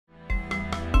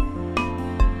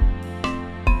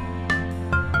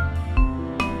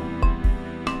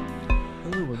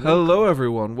Hello,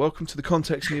 everyone. Welcome to the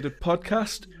Context Needed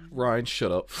podcast. Ryan,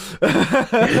 shut up.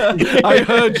 I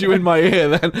heard you in my ear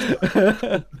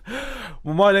then.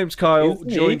 Well, my name's Kyle,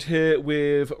 joined here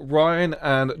with Ryan,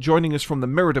 and joining us from the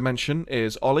mirror dimension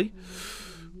is Ollie.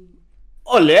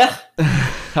 Hola.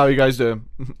 How are you guys doing?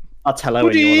 That's hello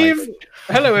Good in your eve. language.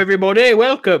 Hello, everybody.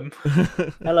 Welcome.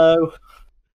 Hello.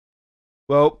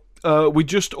 Well, we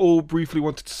just all briefly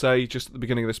wanted to say, just at the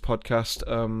beginning of this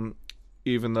podcast,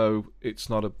 even though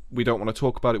it's not we don't want to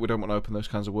talk about it, we don't want to open those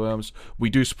kinds of worms, we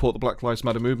do support the Black Lives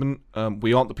Matter movement.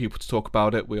 We aren't the people to talk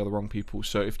about it, we are the wrong people.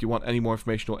 So if you want any more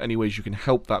information or any ways you can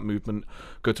help that movement,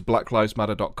 go to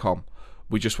blacklivesmatter.com.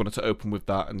 We just wanted to open with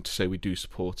that and to say we do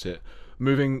support it.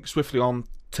 Moving swiftly on,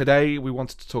 today we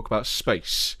wanted to talk about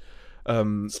space.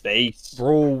 Space.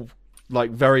 We're all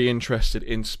very interested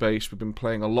in space. We've been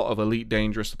playing a lot of Elite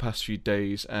Dangerous the past few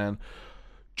days, and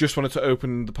just wanted to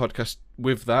open the podcast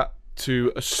with that,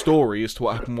 to a story as to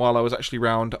what happened while I was actually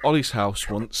round Ollie's house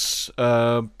once,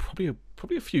 probably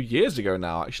a few years ago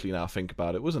now. Actually, now I think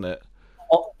about it, wasn't it?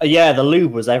 Oh, yeah, the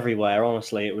lube was everywhere.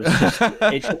 Honestly, it was. Just,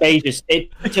 it took ages.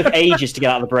 It took ages to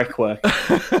get out of the brickwork.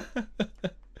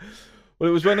 Well,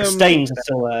 it was when Stains are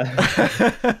still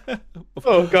there.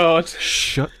 Oh, God.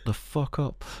 Shut the fuck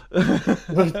up.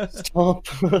 Stop.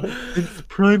 It's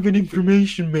private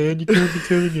information, man. You can't be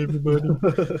telling everybody.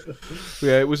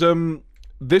 Yeah, it was.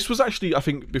 This was actually, I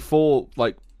think, before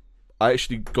I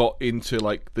actually got into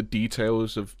the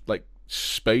details of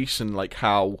space and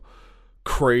how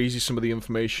crazy some of the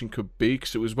information could be,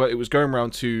 because it was going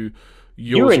around to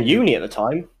You were in uni at the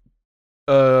time.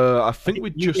 I think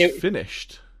we'd just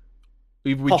finished.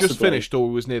 Either we just Possibly. finished or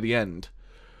it was near the end.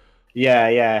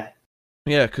 Yeah.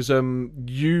 Yeah, because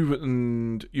you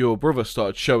and your brother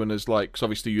started showing us, because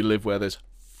obviously you live where there's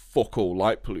fuck all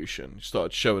light pollution. You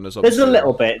started showing us. There's a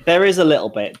little bit. There is a little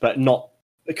bit, but not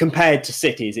compared to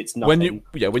cities. It's nothing.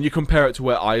 When you compare it to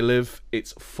where I live,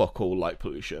 it's fuck all light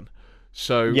pollution.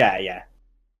 So Yeah.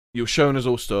 you were showing us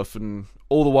all stuff, and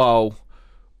all the while,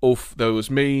 there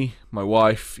was me, my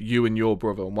wife, you, and your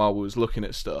brother. And while we was looking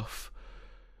at stuff,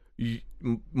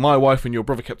 my wife and your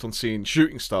brother kept on seeing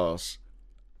shooting stars,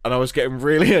 and I was getting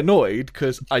really annoyed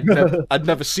because I'd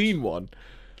never seen one,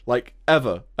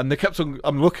 ever. And they kept on.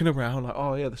 I'm looking around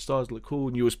oh yeah, the stars look cool,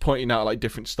 and you was pointing out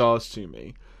different stars to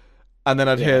me, and then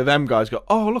I'd hear them guys go,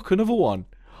 oh look, another one.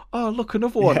 Oh look,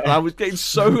 another one. And I was getting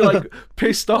so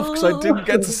pissed off because I didn't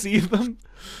get to see them.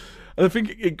 And I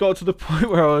think it got to the point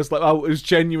where I was I was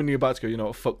genuinely about to go, you know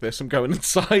what, fuck this, I'm going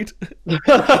inside.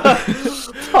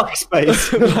 Fuck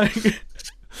space.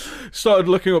 Started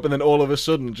looking up, and then all of a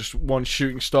sudden, just one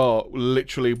shooting star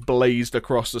literally blazed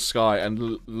across the sky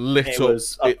and lit up. It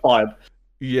was a fire.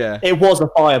 Yeah. It was a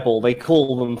fireball. They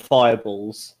call them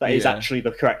fireballs. That is actually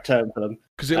the correct term for them.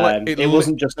 Because it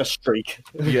wasn't just a streak.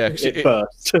 Yeah, it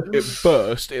burst. It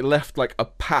burst. It left a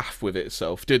path with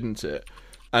itself, didn't it?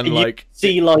 And you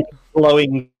see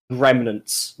glowing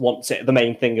remnants once the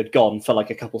main thing had gone for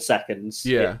a couple seconds.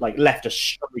 Yeah. It left a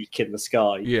streak in the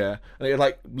sky. Yeah, and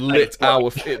it lit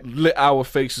our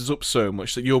faces up so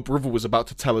much that your brother was about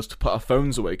to tell us to put our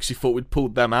phones away because he thought we'd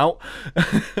pulled them out.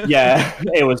 Yeah,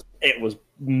 it was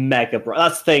mega bright.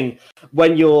 That's the thing,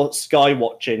 when you're sky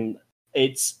watching,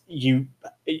 it's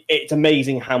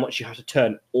amazing how much you have to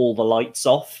turn all the lights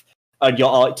off and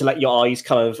to let your eyes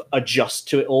kind of adjust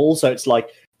to it all. So it's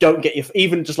don't get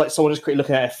even just someone just quickly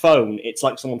looking at a phone, it's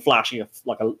like someone flashing a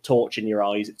torch in your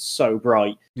eyes. It's so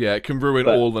bright. Yeah, it can ruin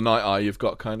all the night eye you've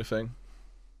got, kind of thing.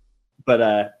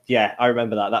 But yeah, I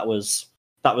remember that. That was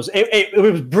it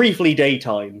was briefly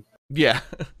daytime. Yeah.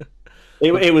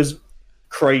 It was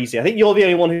crazy. I think you're the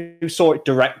only one who saw it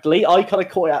directly. I kind of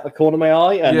caught it at the corner of my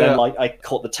eye, and then I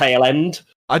caught the tail end.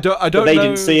 I don't but know. They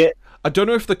didn't see it. I don't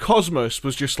know if the cosmos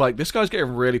was just this guy's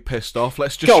getting really pissed off.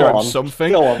 Let's just show him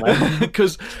something. Go on, man.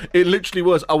 Because it literally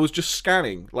was. I was just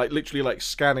scanning, literally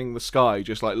scanning the sky,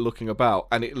 just looking about,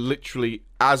 and it literally,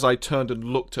 as I turned and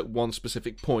looked at one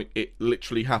specific point, it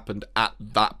literally happened at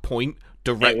that point,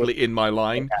 directly in my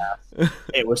line. Yeah.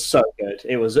 It was so good.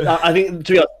 It was. I think,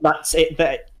 to be honest, that's it.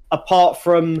 That apart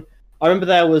from, I remember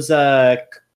there was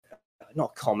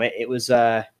not comet. It was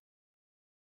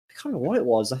I can't remember what it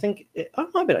was. I think it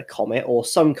might have been a comet or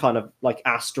some kind of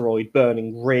asteroid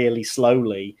burning really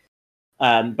slowly.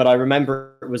 But I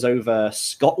remember it was over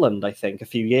Scotland, I think, a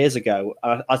few years ago.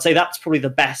 I'd say that's probably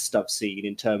the best I've seen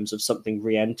in terms of something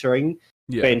re-entering.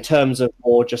 Yeah. But in terms of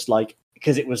more just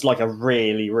because it was a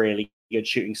really, really good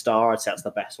shooting star, I'd say that's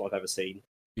the best one I've ever seen.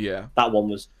 Yeah. That one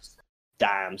was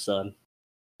damn, son.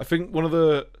 I think one of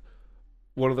the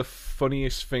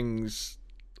funniest things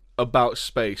about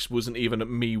space wasn't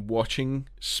even me watching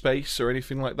space or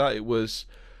anything like that. It was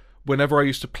whenever I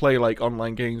used to play like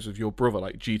online games with your brother,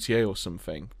 like GTA or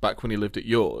something, back when he lived at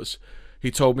yours,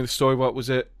 he told me the story about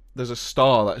there's a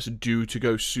star that's due to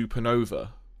go supernova,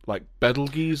 like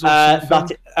Betelgeuse or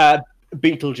something.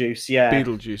 Beetlejuice, yeah.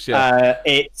 Beetlejuice,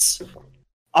 yeah.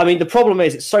 I mean, the problem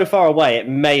is it's so far away. It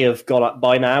may have gone up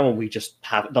by now, and we just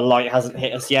have the light hasn't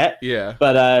hit us yet. Yeah.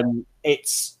 But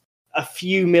it's a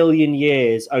few million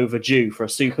years overdue for a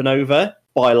supernova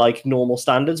by like normal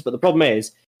standards. But the problem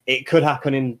is, it could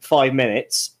happen in 5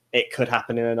 minutes. It could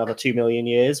happen in another 2 million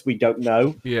years. We don't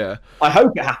know. Yeah. I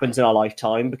hope it happens in our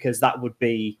lifetime because that would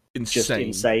be just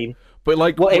insane. But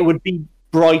like, it would be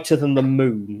brighter than the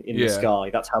moon in the Yeah. sky.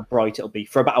 That's how bright it'll be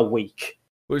for about a week.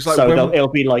 well, it's like So it'll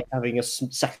be like having a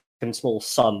second small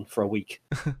sun for a week.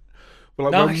 well,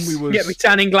 like Nice. when we was Get me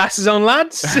tanning glasses on,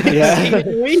 lads. Yeah.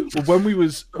 well, when we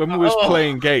was Oh.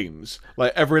 playing games,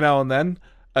 like every now and then,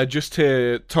 I just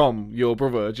hear Tom, your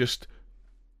brother, just,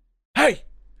 hey,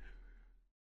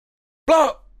 blow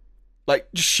up! Like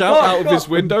just shout Blow up, out of blow his up.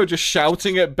 window, just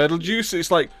shouting at Betelgeuse.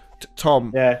 It's like,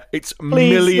 Tom, Yeah. it's Please.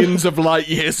 millions of light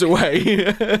years away.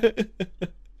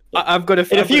 I've got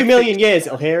In a few million years,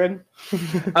 it'll hear him.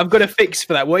 I've got a fix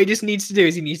for that. What he just needs to do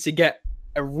is he needs to get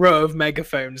a row of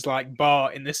megaphones like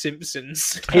Bart in The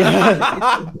Simpsons.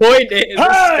 Yeah. Point it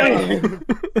at Hey! the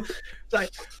sky. It's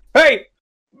like, hey,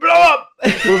 blow up!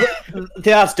 Well,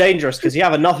 that's dangerous because you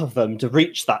have enough of them to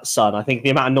reach that sun. I think the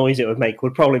amount of noise it would make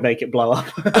would probably make it blow up.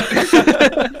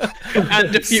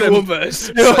 And a few Send- others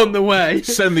on the way.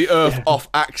 Send the Earth off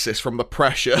axis from the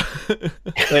pressure.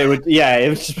 It would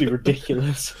just be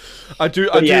ridiculous. I do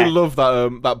yeah. love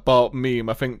that Bart meme.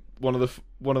 I think one of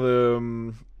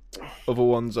the other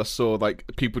ones I saw, like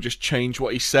people just change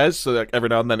what he says, so like every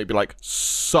now and then it'd be like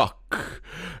suck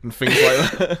and things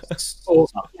like that.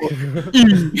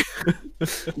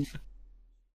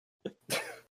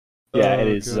 Yeah, it Oh,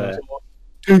 is. God.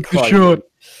 Take the Quite. shot.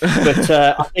 But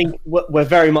I think we're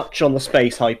very much on the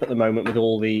space hype at the moment with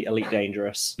all the Elite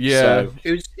Dangerous. Yeah. So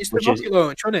It's the Which is- rocket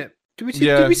launch, wasn't it? Did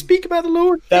Yeah. we speak about the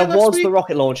launch? there last was week? the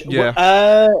rocket launch.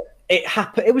 Yeah. It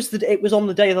happened. It was on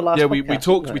the day of the last. Yeah, we podcast,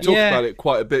 talked wasn't it? Yeah. about it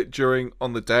quite a bit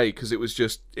on the day because it was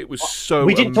so.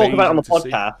 We didn't talk about it on the amazing to see.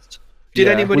 podcast. Did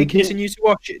Yeah. anybody We didn't- continue to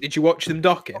watch it? Did you watch them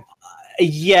docking?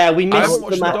 Yeah, we haven't missed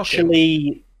watched them the doc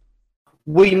actually.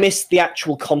 We missed the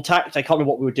actual contact. I can't remember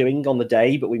what we were doing on the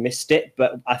day, but we missed it.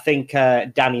 But I think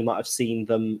Danny might have seen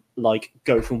them like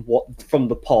go from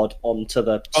the pod onto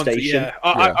the station. Yeah,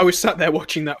 I was sat there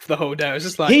watching that for the whole day. I was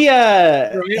just like, He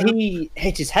Brilliant. he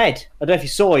hit his head. I don't know if you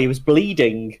saw. He was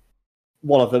bleeding.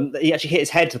 One of them. He actually hit his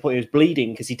head to the point he was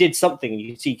bleeding because he did something, and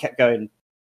you could see he kept going.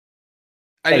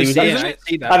 I didn't was- see it, I didn't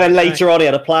see that. And then later on, he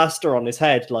had a plaster on his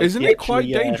head. Like, Isn't he it quite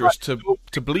actually, dangerous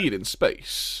to bleed in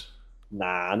space?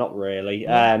 Nah, not really.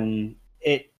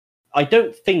 I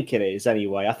don't think it is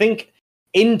anyway. I think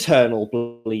internal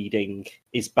bleeding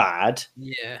is bad,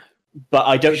 Yeah, but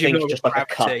I don't Because you think know it's just like a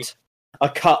gravity. cut. A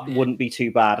cut Yeah. wouldn't be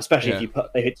too bad, especially Yeah.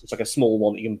 if it's just like a small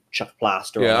one that you can chuck a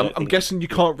plaster Yeah, on. I'm guessing you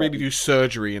can't really do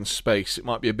surgery in space. It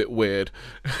might be a bit weird.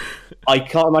 I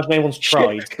can't imagine anyone's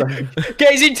tried.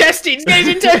 get his intestines, get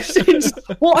his intestines.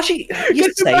 Well, actually, you Get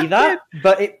them say back that,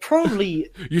 but it probably.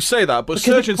 You say that, but Because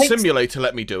it Surgeon takes- Simulator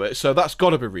let me do it, so that's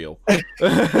got to be real.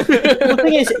 The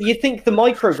thing is, you think the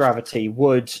microgravity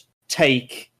would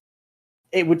take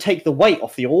the weight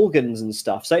off the organs and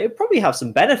stuff, so it'd probably have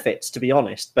some benefits, to be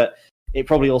honest. But it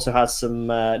probably also has some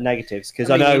negatives because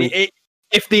I know.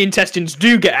 If the intestines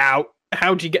do get out,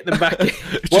 how do you get them back?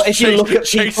 Well, if you look at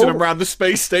chasing people- them around the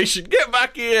space station, get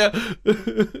back here!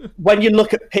 When you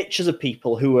look at pictures of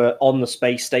people who are on the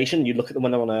space station, you look at them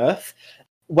when they're on Earth.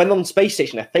 When on the space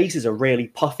station, their faces are really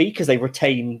puffy because they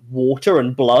retain water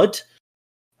and blood.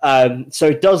 So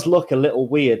it does look a little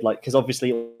weird, like because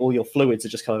obviously all your fluids are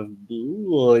just kind of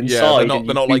inside. Yeah, and they're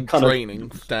you not do like kind of-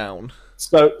 draining down.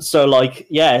 So like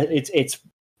yeah,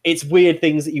 it's weird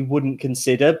things that you wouldn't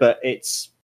consider, but it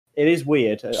is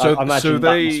weird. So- I imagine so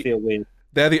that they- must feel weird.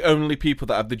 They're the only people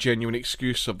that have the genuine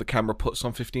excuse of the camera puts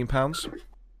on £15.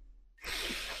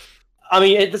 I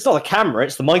mean, it's not the camera;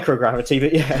 it's the microgravity.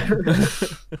 But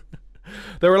yeah,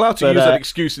 They're allowed to But, use that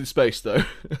excuse in space, though.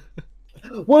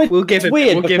 well, We'll give it's it.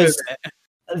 weird We'll give it.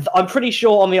 because I'm pretty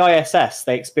sure on the ISS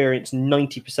they experience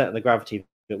 90% of the gravity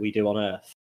that we do on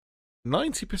Earth.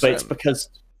 90%. But it's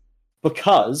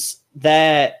because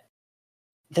they're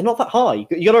not that high.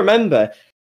 You got to remember.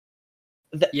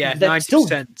 Yeah, they're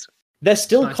 90%. They're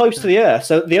still 90%. close to the Earth,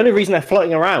 so the only reason they're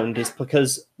floating around is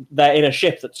because they're in a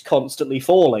ship that's constantly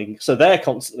falling. So they're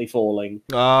constantly falling.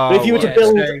 Ah, But if you were to right.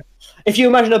 build, if you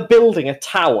imagine a building, a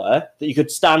tower that you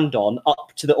could stand on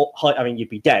up to the height, I mean, you'd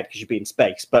be dead because you'd be in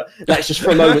space, but let's just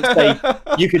for a moment say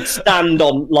you could stand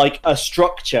on like a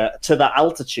structure to that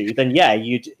altitude, then yeah,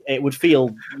 it would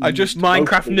feel. I just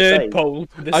Minecraft nerd pole.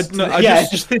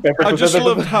 I just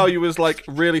loved how you was like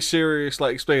really serious,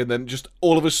 like explaining, then just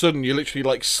all of a sudden you literally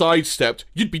like sidestepped.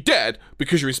 You'd be dead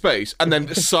because you're in space, and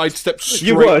then sidestepped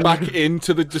straight back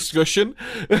into the discussion.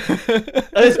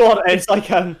 It's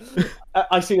like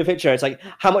I see the picture. It's like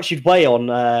how much you'd weigh on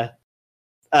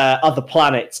other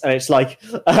planets, and it's like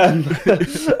and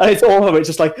it's all of it. It's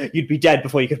just like you'd be dead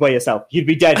before you could weigh yourself. You'd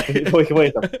be dead before you could weigh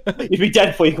yourself. You'd be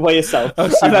dead before you could weigh yourself.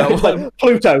 And then it's like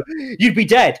Pluto. You'd be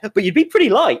dead, but you'd be pretty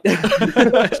light.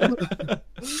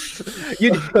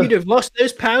 You'd have lost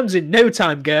those pounds in no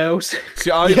time, girls.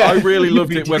 See, I really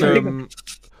loved it when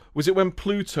was it when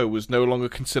Pluto was no longer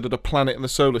considered a planet in the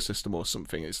solar system or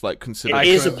something? It's like considered. It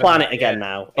is a planet again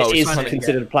now. It is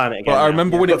considered a planet again. But I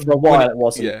remember when for a while it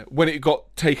wasn't. Yeah, when it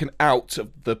got taken out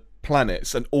of the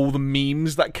planets and all the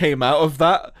memes that came out of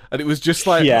that, and it was just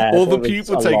like all the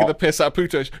people taking the piss out of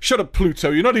Pluto. Shut up,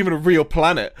 Pluto! You're not even a real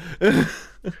planet.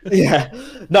 Yeah,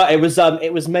 no, it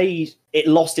was made. It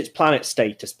lost its planet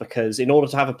status because in order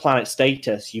to have a planet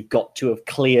status, you've got to have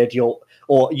cleared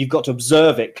you've got to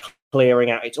observe it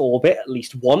clearing out its orbit at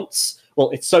least once. Well,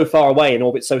 it's so far away and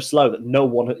orbit's so slow that no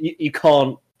one you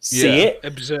can't see it.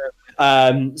 Observe.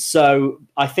 So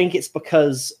I think it's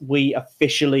because we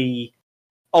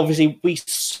obviously we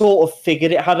sort of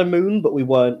figured it had a moon, but we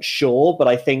weren't sure. But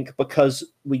I think because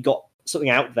we got something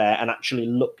out there and actually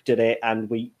looked at it and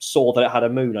we saw that it had a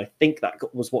moon, I think that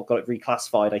was what got it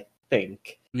reclassified. I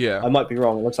think. Yeah, I might be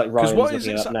wrong. It looks like Ryan's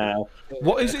looking it up now.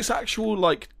 What is its actual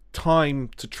like time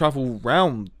to travel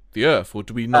round the Earth, or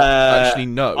do we not actually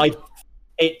know?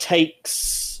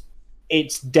 It's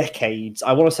decades.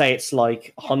 I want to say it's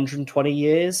like 120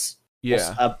 years.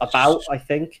 Yeah, about. I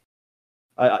think.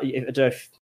 I don't know if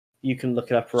you can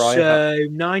look it up, Ryan. So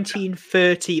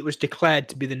 1930, it was declared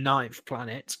to be the 9th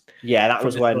planet. Yeah, that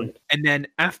was when. And then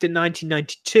after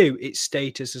 1992, its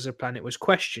status as a planet was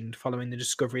questioned following the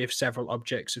discovery of several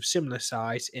objects of similar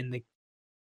size in the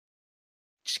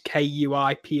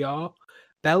KUIPR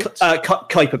belt.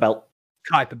 Kuiper belt.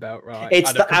 Kuiper belt, right?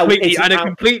 It's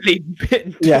completely.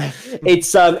 Yeah,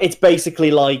 it's basically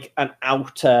like an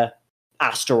outer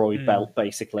asteroid belt,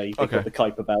 basically. They call the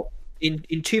Kuiper belt.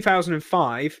 In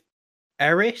 2005,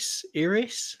 Eris, a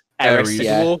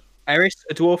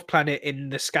dwarf planet in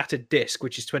the scattered disk,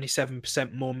 which is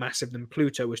 27% more massive than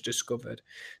Pluto, was discovered.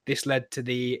 This led to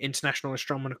the International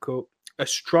Astronomical.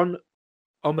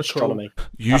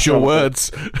 Use your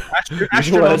words.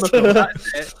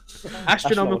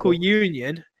 Astronomical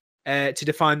Union to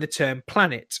define the term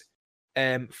planet.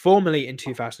 Formally in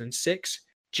 2006,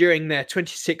 during their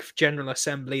 26th General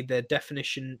Assembly, their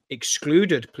definition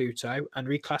excluded Pluto and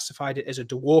reclassified it as a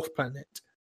dwarf planet.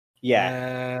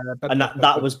 Yeah, and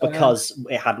that was because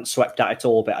it hadn't swept out its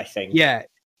orbit, I think. Yeah,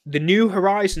 the New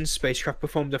Horizons spacecraft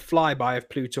performed a flyby of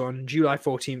Pluto on July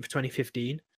 14th,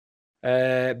 2015.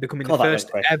 Becoming the first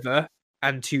ever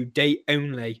and to date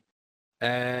only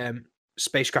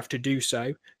spacecraft to do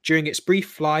so. During its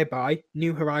brief flyby,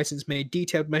 New Horizons made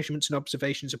detailed measurements and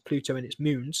observations of Pluto and its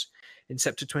moons. In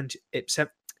September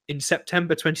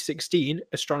 2016,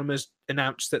 astronomers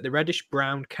announced that the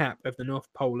reddish-brown cap of the North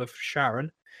Pole of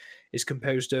Charon is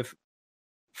composed of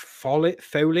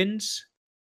tholins,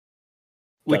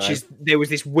 there was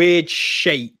this weird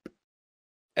shape.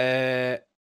 So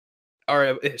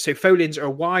tholins are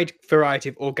a wide variety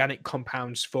of organic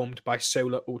compounds formed by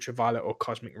solar, ultraviolet, or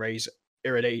cosmic rays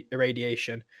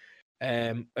irradiation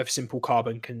of simple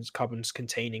carbons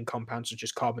containing compounds such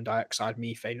as carbon dioxide,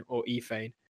 methane, or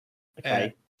ethane,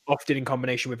 often in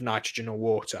combination with nitrogen or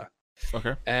water.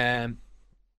 Okay.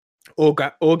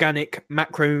 Organic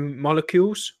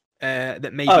macromolecules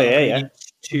that may be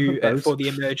for the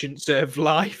emergence of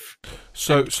life.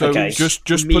 So just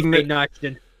putting it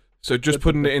nitrogen. So just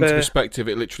putting it into perspective,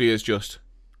 it literally is just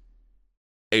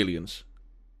aliens.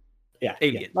 Yeah,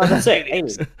 aliens. Yeah. That's it.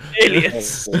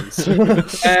 Aliens.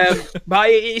 But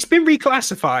it's been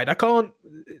reclassified.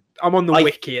 I'm on the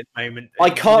wiki at the moment.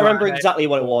 I can't remember exactly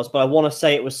what it was, but I want to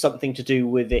say it was something to do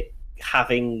with it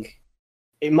having.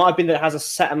 It might have been that it has a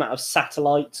set amount of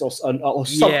satellites or something.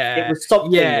 Yeah. It was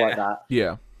something like that.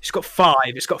 Yeah. It's got 5.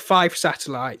 It's got 5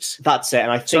 satellites. That's it,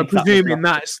 and I think. So I'm presuming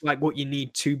that's like what you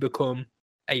need to become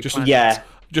a planet. Yeah.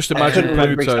 Just imagine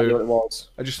Pluto. Exactly what it was.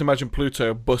 I just imagine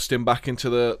Pluto busting back into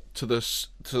the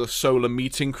solar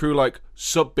meeting crew, like,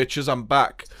 "Sup, bitches, I'm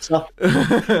back."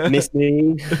 Miss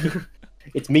me.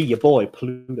 It's me, your boy,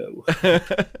 Pluto.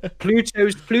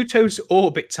 Pluto's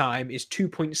orbit time is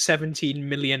 2.17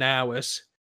 million hours.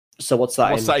 So what's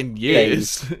that? What's that in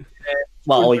years?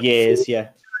 Well, or years, yeah.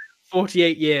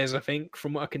 48 years, I think,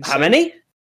 from what I can see. How many?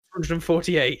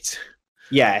 148.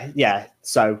 Yeah.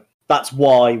 So that's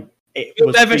why it You'll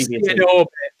was never see previously. an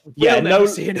orbit. Yeah, We'll no never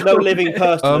see an no orbit. living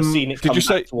person has seen it. Did you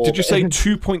say? Come Did you back to say orbit.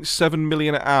 2.7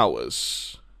 million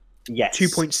hours? Yes.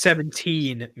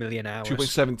 2.17 million hours.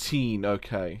 2.17.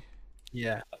 Okay,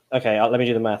 Yeah. Okay, let me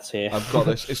do the maths here. I've got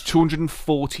this. It's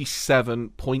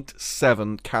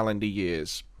 247.7 calendar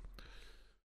years.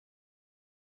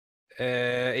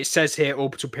 It says here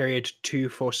orbital period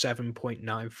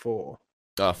 247.94.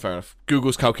 Ah, fair enough.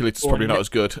 Google's calculator's probably not as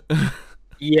good.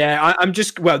 Yeah, I'm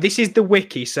just this is the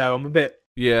wiki, so I'm a bit,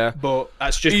 Yeah. but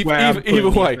that's just where I'm putting Either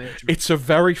the way, information. it's a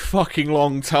very fucking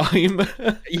long time.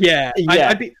 Yeah,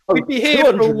 Yeah. we'd be here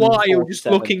for a while, just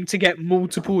 247. looking to get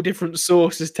multiple different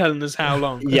sources telling us how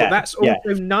long. Yeah, But that's yeah.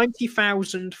 also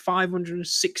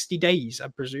 90,560 days, I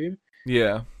presume.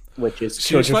 Yeah. Which is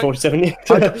See, it's like- 247 years.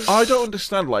 I don't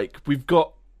understand, like, we've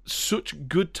got such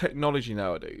good technology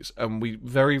nowadays, and we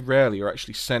very rarely are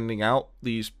actually sending out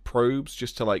these probes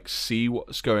just to, like, see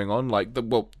what's going on. Like, the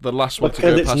last one to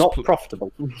Because go it's past... not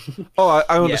profitable. Oh,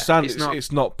 I understand it's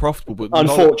it's not. not profitable, but...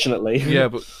 Unfortunately. Yeah,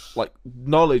 but, like,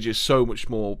 knowledge is so much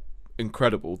more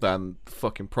incredible than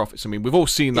fucking profits. I mean, we've all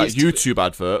seen that It's- YouTube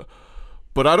advert,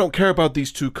 but I don't care about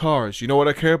these two cars. You know what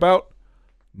I care about?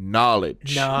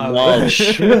 Knowledge. No.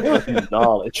 Knowledge.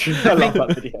 Knowledge. I love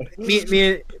that video.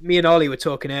 me and Ollie were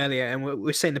talking earlier, and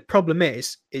we're saying the problem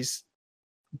is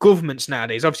governments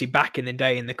nowadays. Obviously, back in the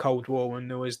day in the Cold War, when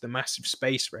there was the massive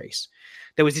space race,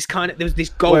 there was this goal,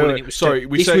 Wait, and it was sorry,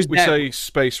 we this was them say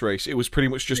space race. It was pretty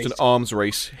much just an arms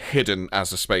race hidden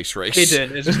as a space race.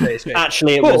 hidden as a space race.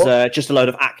 Actually, it was just a load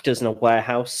of actors in a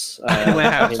warehouse.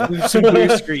 Warehouse with some blue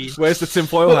screen. Where's the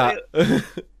tinfoil hat? Yeah.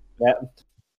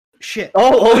 Shit.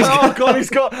 Oh, he's Oh god,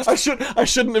 he's got. I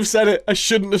shouldn't have said it.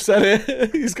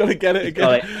 He's got to get it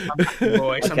got again. it.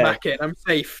 Boys, I'm Okay. back in. I'm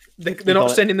safe. They're got not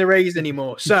it. sending the rays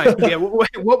anymore. So yeah,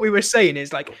 what we were saying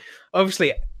is, like,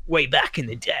 obviously way back in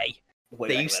the day,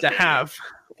 they used to have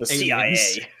the aliens.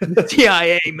 CIA. the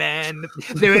CIA, man.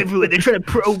 They're everywhere. They're trying to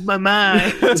probe my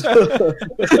mind.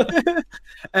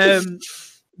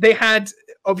 They had,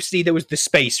 obviously there was the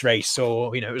space race,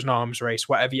 or it was an arms race,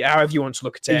 however you want to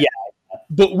look at it. Yeah.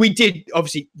 But we did,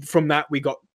 obviously, from that we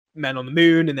got men on the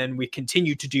moon, and then we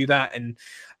continued to do that. And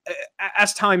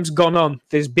as time's gone on,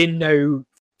 there's been no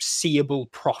seeable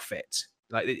profit.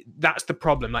 Like, that's the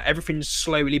problem. Like, everything's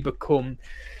slowly become.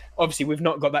 Obviously, we've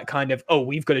not got that kind of,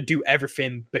 we've got to do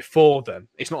everything before them.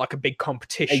 It's not like a big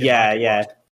competition. Yeah, like it yeah. was.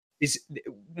 Is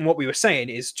what we were saying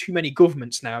is too many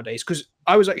governments nowadays. Because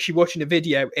I was actually watching a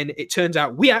video, and it turns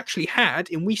out we actually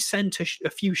we sent a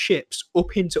few ships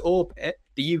up into orbit.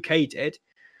 The UK did.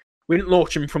 We didn't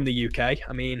launch them from the UK.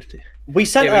 I mean, We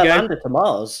sent Here we a go. lander to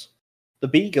Mars, the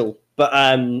Beagle, but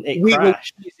it we were,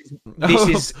 crashed. this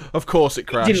is Of course, it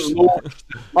crashed. didn't launch.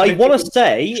 I want to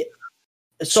say,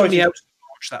 Somebody sorry, else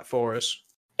launched that for us.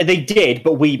 they did,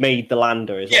 but we made the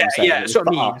lander. Is what Yeah, I'm saying. yeah, It was that's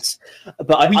what I for mean. us.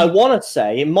 But I want to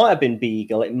say it might have been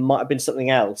Beagle, it might have been something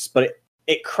else, but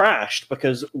it crashed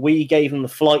because we gave them the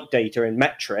flight data in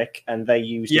metric, and they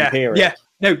used Imperial. Yeah,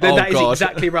 no, Oh, that is God.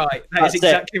 exactly right. That That's is it.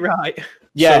 exactly right.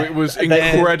 Yeah, So it was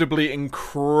they-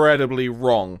 incredibly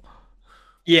wrong.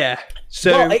 Yeah.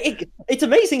 So Well, it's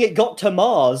amazing it got to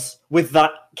Mars with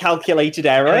that calculated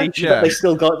error, Yeah. but they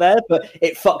still got there. But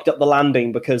it fucked up the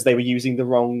landing because they were using the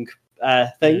wrong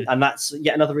thing, and that's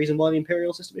yet another reason why the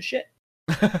Imperial system is shit.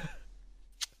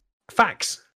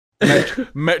 facts.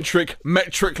 Metric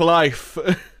life.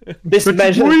 This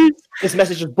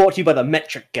message is brought to you by the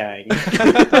Metric Gang.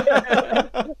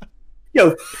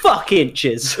 Yo, fuck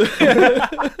inches.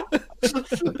 I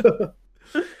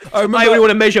I remember. only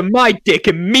want to measure my dick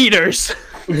in meters.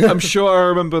 I'm sure I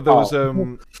remember there was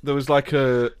Oh. there was like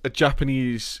a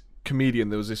Japanese comedian.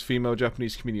 There was this female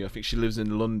Japanese comedian. I think she lives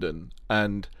in London,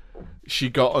 and she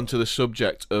got onto the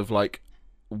subject of like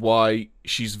why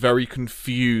she's very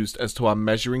confused as to our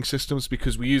measuring systems,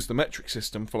 because we use the metric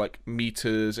system for like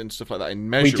meters and stuff like that in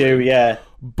measuring. We do, yeah.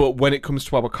 But when it comes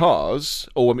to our cars,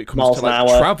 or when it comes Miles to an like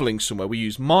hour. traveling somewhere, we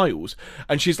use miles.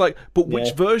 And she's like, but which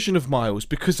Yeah. version of miles?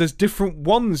 Because there's different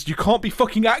ones. You can't be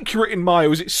fucking accurate in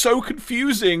miles. It's so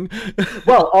confusing.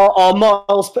 Well, our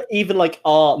miles, even like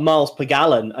our miles per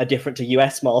gallon, are different to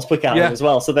US miles per gallon Yeah. as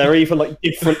well. So they're even like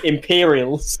different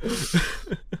imperials.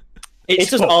 It's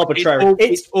just fucked. arbitrary.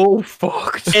 It's all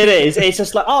fucked. It is. It's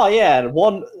just like, oh yeah,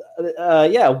 one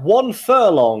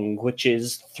furlong, which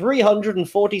is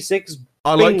 346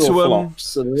 I like to flops.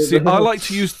 see. I like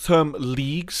to use the term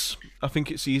leagues. I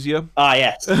think it's easier. Ah,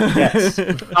 yes, yes.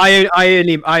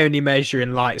 I only measure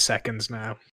in light seconds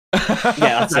now.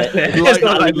 Yeah, that's it. It's Light-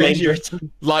 not like light- measure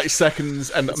Light seconds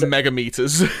and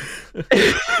megameters.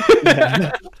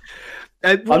 Yeah.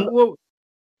 What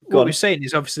Go on. we're saying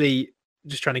is obviously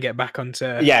just trying to get back onto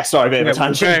Yeah, sorry, a bit of a where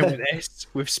we're going tangent. with this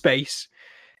with space.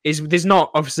 Is there's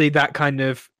not obviously that kind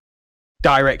of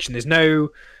direction. There's no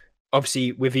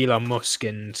obviously with Elon Musk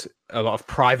and a lot of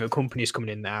private companies coming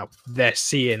in now. They're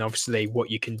seeing obviously what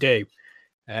you can do.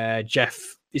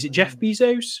 Is it Jeff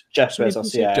Bezos? Jeff Somebody Bezos,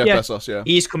 say- yeah. Jeff Yeah. Bezos, yeah.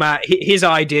 He's come out. His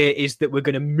idea is that we're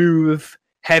going to move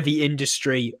heavy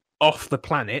industry off the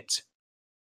planet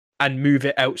and move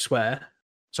it elsewhere.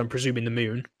 So I'm presuming the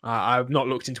moon. I've not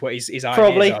looked into what his ideas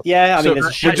Probably, are. yeah. I So mean, there's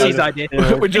a shit That's ton his of-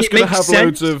 idea. We're just It gonna makes have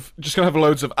sense.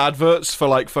 loads of adverts for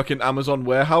like fucking Amazon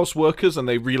warehouse workers, and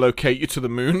they relocate you to the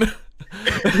moon.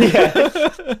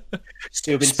 Yeah.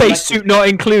 You've been Spacesuit not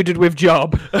included with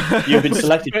job. You've been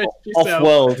selected for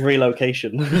off-world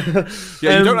relocation.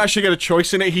 Yeah, you don't Um, actually get a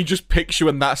choice in it. He just picks you,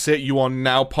 and that's it. You are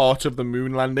now part of the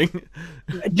moon landing.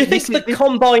 Do you think the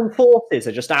combined forces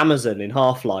are just Amazon in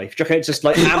Half-Life? Do you reckon it's just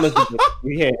like Amazon for 2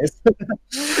 years?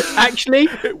 Actually,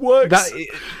 It works. that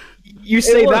you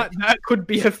say works. that could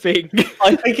be a thing.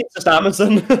 I think it's just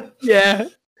Amazon. Yeah.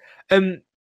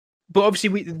 But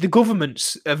obviously, the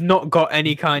governments have not got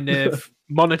any kind of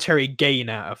monetary gain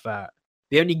out of that.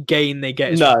 The only gain they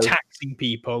get is No. from taxing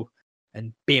people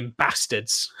and being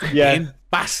bastards. Yeah, Being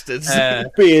bastards.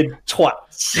 being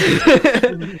twats.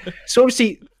 So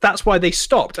obviously, that's why they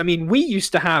stopped. I mean, we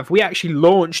actually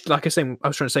launched, like I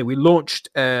was trying to say, we launched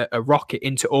a rocket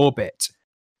into orbit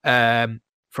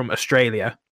from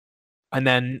Australia, and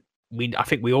then I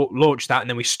think we all launched that, and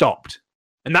then we stopped.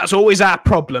 And that's always our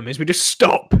problem: is we just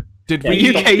stop. Did Yeah, The we?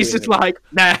 you UK is just like,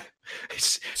 nah,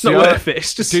 it's See, not worth it.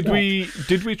 It's just Did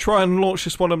we try and launch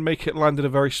this one and make it land in a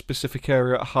very specific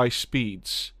area at high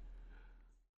speeds?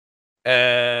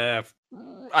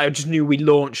 I just knew we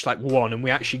launched like one, and we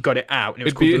actually got it out, and it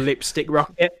was It'd called be- the lipstick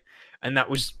rocket, and that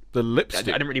was The I lipstick.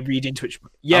 didn't really read into it.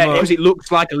 Yeah, I'm a- it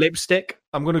looks like a lipstick.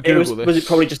 I'm gonna It Google was this. it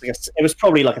probably just like it was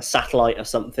probably like a satellite or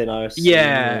something. I assume,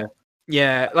 Yeah.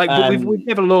 Yeah, like but we've Um,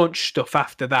 never launched stuff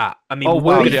after that. I mean, Oh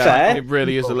wow! to be Yeah, fair- it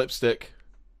really is a lipstick.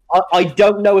 I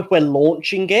don't know if we're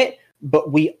launching it,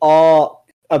 but we are.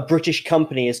 A British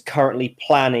company is currently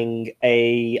planning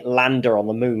a lander on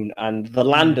the moon, and the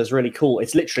lander's really cool.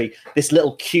 It's literally this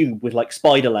little cube with like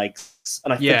spider legs,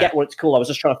 and I Yeah. forget what it's called. I was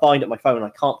just trying to find it on my phone, and I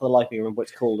can't for the life of me remember what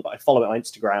it's called, but I follow it on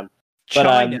Instagram. But,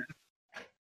 China.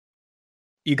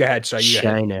 You go ahead. Sorry, you go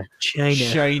ahead. China.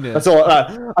 China. That's all.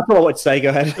 That's all I wanted to say. Go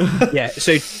ahead. Yeah,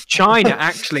 so China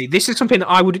actually, this is something that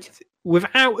I would,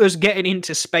 without us getting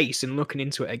into space and looking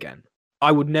into it again,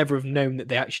 I would never have known that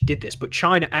they actually did this. But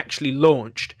China actually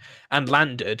launched and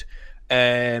landed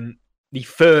the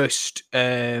first,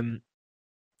 the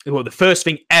first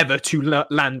thing ever to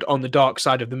land on the dark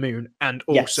side of the moon, and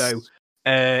also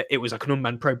it was like an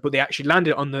unmanned probe. But they actually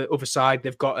landed on the other side.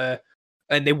 They've got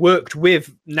and they worked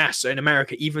with NASA in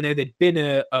America, even though there'd been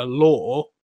a law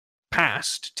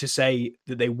passed to say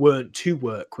that they weren't to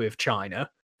work with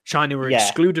China. China were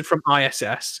excluded from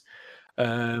ISS.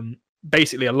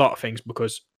 Basically, a lot of things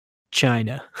because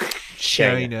China.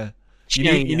 China.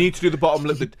 You need to do the bottom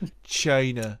lip.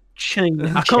 China.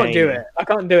 China. I can't do it. I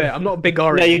can't do it. I'm not a big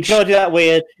orange. No, you gotta do that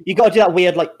weird. You gotta do that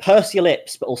weird, like purse your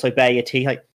lips, but also bare your teeth,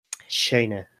 like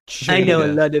China. I know a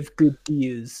lot of good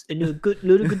deals. I know a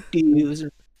lot of good deals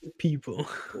and good people.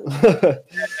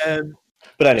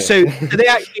 But anyway, So they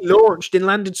actually launched and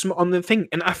landed some on the thing,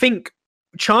 and I think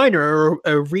China are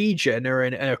a region or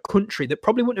a country that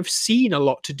probably wouldn't have seen a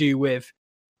lot to do with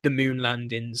the moon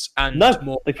landings and no,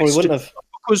 more they probably wouldn't have.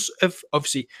 because of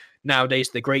obviously nowadays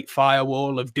the Great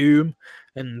Firewall of Doom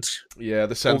and Yeah,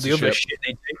 the all the other censorship. shit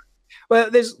they do. Well,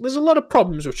 there's a lot of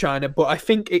problems with China, but I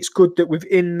think it's good that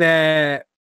within their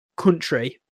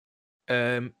country,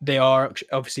 they are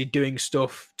obviously doing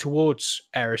stuff towards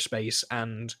aerospace,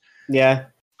 and Yeah.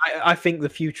 I think the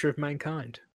future of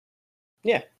mankind.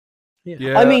 Yeah.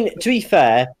 Yeah. I mean, to be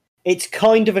fair, it's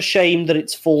kind of a shame that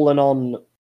it's fallen on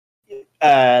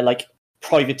like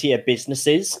privateer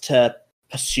businesses to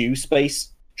pursue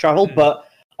space travel, but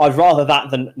I'd rather that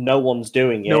than no one's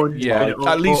doing it. No one's Yeah, doing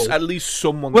it at least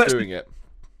someone's Well, doing it.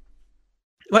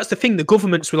 Well, that's the thing. The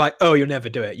governments were like, "Oh, you'll never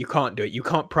do it. You can't do it. You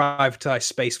can't privatize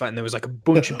spaceflight." And there was like a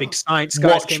bunch of big science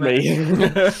guys Watch came me.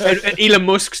 out. And Elon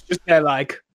Musk's just there,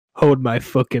 like, "Hold my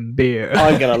fucking beer."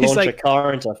 I'm gonna He's launch like- a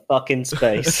car into fucking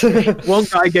space. One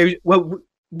guy goes, "Well,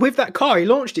 with that car, he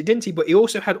launched it, didn't he? But he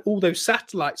also had all those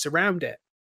satellites around it."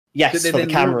 Yes, They for the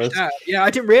then launched cameras. out. Yeah, I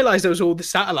didn't realize there was all the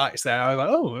satellites there. I was like,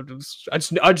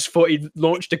 oh, I just thought he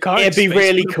launched a car. in It'd be space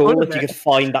really for the cool fun if of you it. could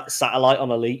find that satellite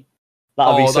on Elite.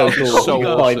 That'd be Oh, so that'd be cool. so You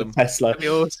could find awesome. Tesla. That'd be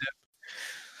awesome.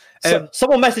 So,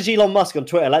 someone message Elon Musk on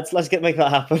Twitter. Let's make that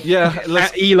happen. Yeah,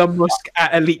 let's, At Elon Musk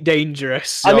at Elite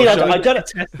Dangerous. I mean, I don't-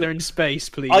 Tesla in space,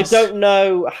 please. I don't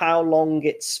know how long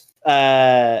it's.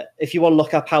 If you want to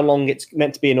look up how long it's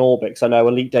meant to be in orbit, because I know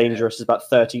Elite Dangerous is about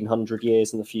 1,300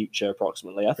 years in the future,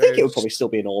 approximately. I think it would probably still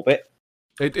be in orbit.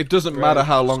 it doesn't matter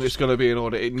how long it's going to be in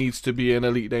order. It needs to be an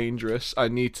Elite Dangerous. I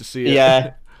need to see it.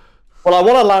 Yeah. Well, I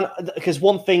want to land because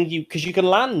one thing because you can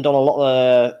land on a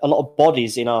lot of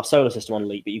bodies in our solar system on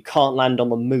Elite, but you can't land on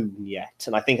the moon yet,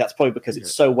 and I think that's probably because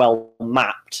it's so well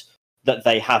mapped that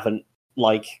they haven't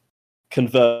like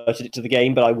converted it to the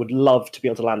game. But I would love to be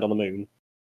able to land on the moon.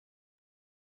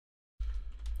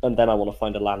 And then I want to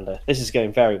find a lander. This is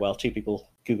going very well. 2 people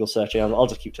Google searching. I'll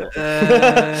just keep talking.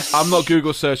 I'm not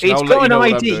Google searching. It's I'll let got you an know what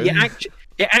I'm ID. doing.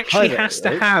 It actually Private, has to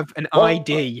right? have an What?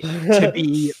 ID to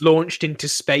be launched into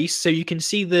space. So you can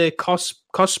see the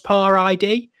COSPAR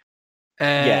ID.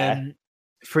 Yeah.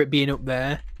 For it being up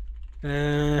there.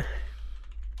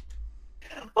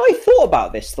 I thought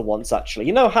about this the once actually.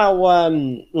 You know how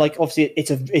like obviously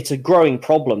it's a growing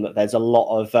problem that there's a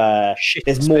lot of Shit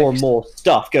in there's more and space. more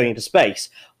stuff going into space.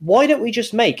 Why don't we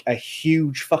just make a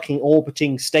huge fucking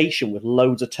orbiting station with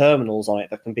loads of terminals on it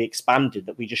that can be expanded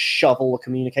that we just shove all the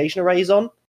communication arrays on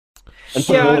and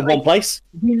put it all in one place?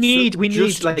 We need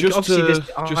just obviously to, this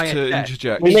just to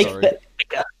interject. We make Sorry.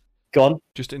 Go on.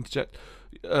 Just to interject.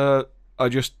 I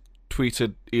just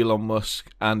tweeted Elon Musk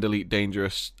and Elite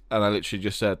Dangerous, and I literally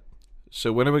just said,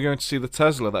 "So when are we going to see the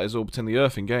Tesla that is orbiting the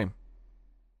Earth in game?"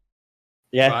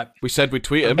 Yeah. Right. We said we'd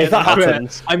tweet him. If that Twitter.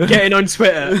 happens, I'm getting on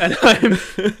Twitter and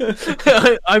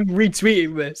I'm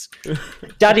retweeting this.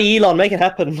 Daddy Elon, make it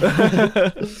happen.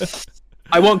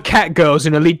 I want cat girls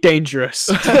in Elite Dangerous.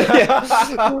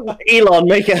 Elon,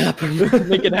 make it happen.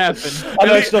 Make it happen. I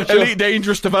know it's not true. Elite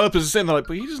Dangerous developers are sitting there like,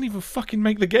 but he doesn't even fucking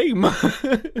make the game.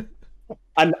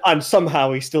 And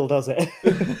somehow he still does it.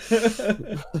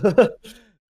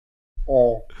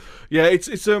 Oh. Yeah, it's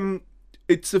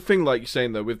a thing like you're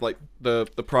saying though, with like the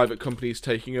private companies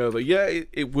taking over. Yeah,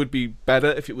 it would be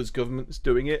better if it was governments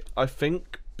doing it, I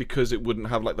think, because it wouldn't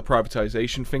have like the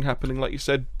privatization thing happening like you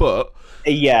said, but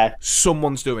Yeah.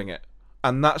 someone's doing it.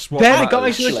 And that's what They're the matters.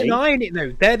 guys who are Actually, denying it,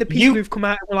 though. They're the people you- who've come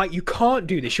out and were like, "You can't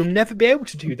do this. You'll never be able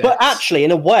to do this." But actually, in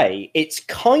a way, it's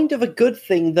kind of a good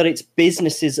thing that it's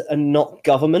businesses and not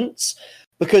governments.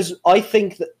 Because I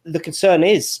think that the concern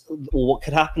is, or what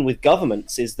could happen with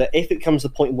governments, is that if it comes to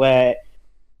the point where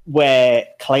we're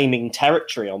claiming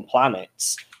territory on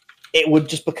planets, it would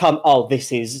just become, oh,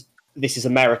 this is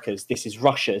America's, this is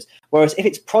Russia's. Whereas if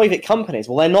it's private companies,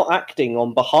 well, they're not acting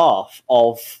on behalf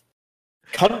of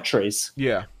countries.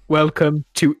 Yeah. Welcome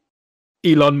to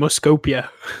Elon Muskopia.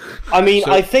 I mean,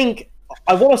 So- I think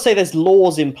I want to say there's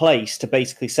laws in place to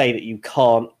basically say that you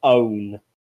can't own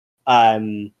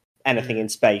anything in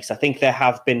space. I think there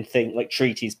have been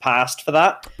treaties passed for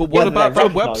that. But what Yeah, about they're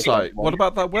that recognised website? as What one.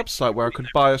 about that website where I could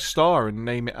buy a star and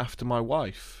name it after my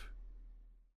wife?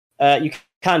 You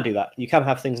can do that. You can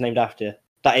have things named after you.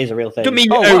 That is a real thing. Don't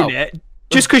mean you Oh, own wow. it.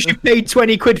 Just because you paid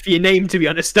 20 quid for your name to be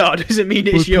on a star doesn't mean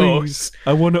it's yours.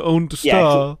 I want to own the Yeah,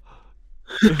 star.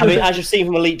 I mean, as you've seen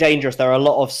from Elite Dangerous, there are a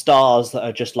lot of stars that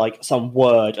are just like some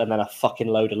word and then a fucking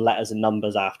load of letters and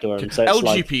numbers after them. So it's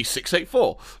like, LGP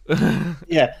 684.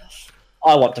 yeah,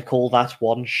 I want to call that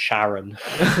one Sharon.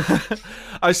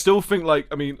 I still think, like,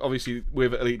 I mean, obviously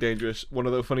with Elite Dangerous, one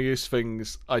of the funniest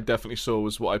things I definitely saw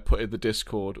was what I put in the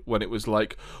Discord when it was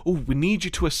like, "Oh, we need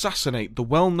you to assassinate the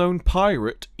well-known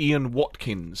pirate Ian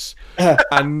Watkins,"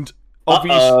 and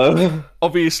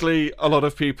obviously, a lot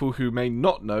of people who may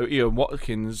not know, Ian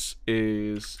Watkins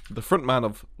is the frontman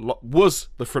of was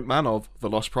the frontman of the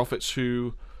Lost Prophets,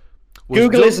 who was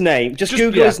Google done- his name. Just just-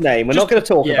 Google yeah, his name. We're just- not going to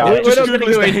talk Yeah, about we're it. just not going to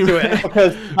Google go his into name. it.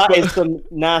 Because that is some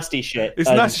nasty shit. It's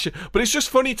nasty shit, but it's just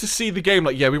funny to see the game.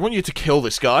 Like, yeah, we want you to kill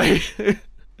this guy.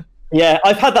 Yeah,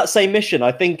 I've had that same mission.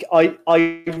 I think I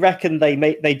reckon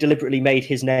they deliberately made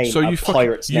his name So a you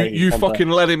pirate's name. you on the- fucking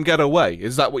let him get away.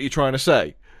 Is that what you're trying to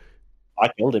say? I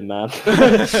killed him, man.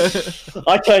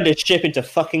 I turned his ship into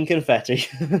fucking confetti.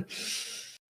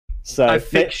 So I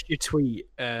fixed your tweet.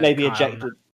 maybe Kyle. ejected.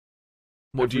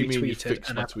 What I've do you mean you retweeted fixed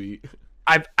and my I've- tweet?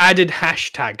 I've added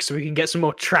hashtags so we can get some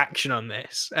more traction on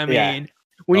this. I mean, Yeah.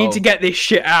 we need Oh. to get this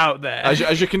shit out there.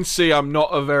 As you can see, I'm not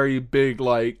a very big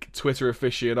like Twitter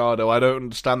aficionado. I don't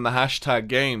understand the hashtag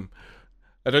game.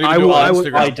 I don't even I do will, it on I will,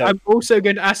 Instagram. I don't. I'm also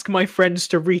going to ask my friends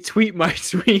to retweet my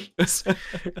tweets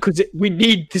because we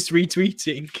need this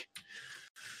retweeting.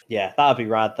 Yeah, that'd be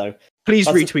rad though. Please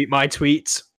That's- retweet my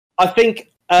tweets. I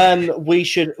think we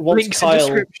should Links in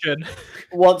description.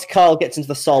 once Kyle gets into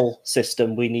the Sol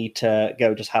system, we need to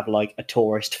go just have like a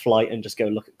tourist flight and just go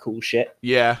look at cool shit.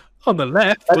 Yeah. On the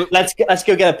left. Let's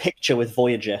go get a picture with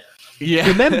Voyager. Yeah.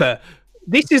 Remember,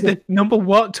 this is the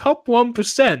top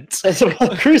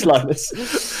 1%. Cruise liners.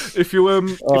 If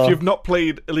you've not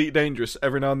played Elite Dangerous,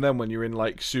 every now and then when you're in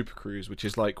like Super Cruise, which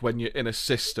is like when you're in a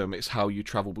system, it's how you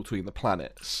travel between the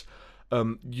planets.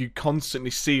 You constantly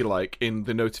see like in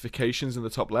the notifications in the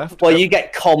top left. Well, you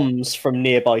get comms from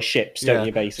nearby ships, don't Yeah,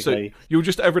 you? Basically, So you'll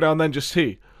just every now and then just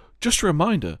see. Just a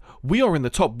reminder, we are in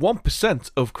the top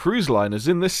 1% of cruise liners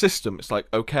in this system. It's like,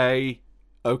 okay.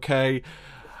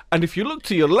 And if you look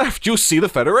to your left, you'll see the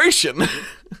Federation.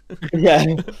 yeah.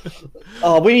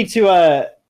 Oh, we need to.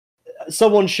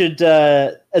 Someone should,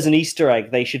 as an Easter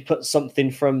egg, they should put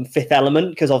something from Fifth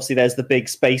Element because obviously there's the big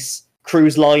space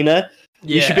cruise liner.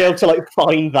 Yeah. You should be able to like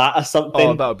find that or something.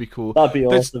 Oh, that would be cool. That'd be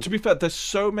awesome. To be fair, there's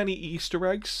so many Easter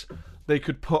eggs they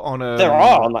could put on a. There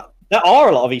are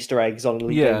a lot of Easter eggs on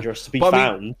Elite Yeah, Dangerous to be but I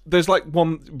found. mean, there's like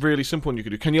one really simple one you could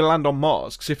do. Can you land on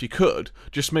Mars? Because if you could,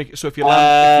 just make it so if you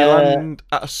land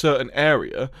at a certain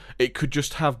area, it could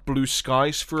just have blue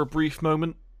skies for a brief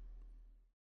moment.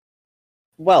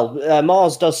 Well,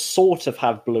 Mars does sort of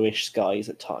have bluish skies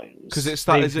at times. Because it's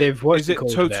that. Is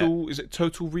it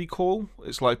Total Recall?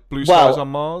 It's like blue skies on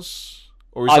Mars.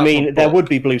 Or is I that mean, from there Bok? would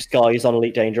be blue skies on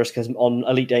Elite Dangerous because on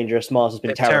Elite Dangerous, Mars has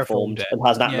been terraformed and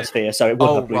has an atmosphere, so it would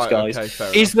have blue skies. Okay,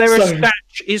 fair Is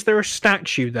enough. there a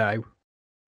statue though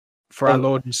for our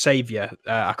Lord and Savior?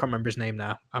 I can't remember his name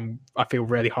now. I feel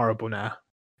really horrible now.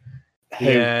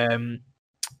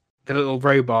 The little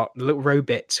robot, the little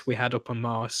robot we had up on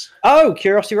Mars. Oh,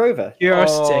 Curiosity rover.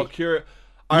 Curiosity.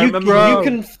 I remember.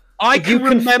 I can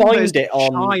remember find as it a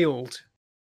on child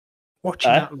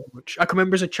watching that launch. I can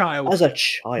remember as a child. As a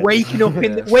child, waking up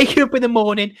in the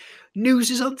morning, news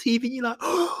is on TV, and you're like,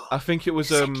 I think it was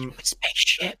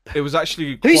spaceship. It was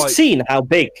actually Who's quite. seen how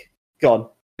big? Gone.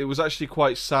 It was actually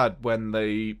quite sad when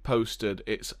they posted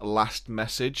its last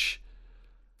message.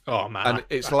 Oh man! And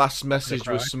its last message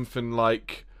was something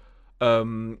like,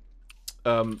 That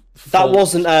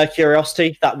wasn't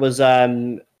Curiosity. That was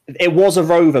it was a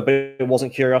rover, but it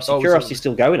wasn't Curiosity. Curiosity's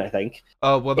still going, I think.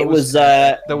 Oh well, there was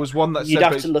one that you'd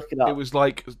said have to look it up. It was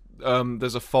like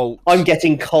there's a fault. I'm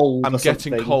getting cold. I'm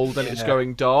getting cold, and it's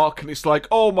going dark, and it's like,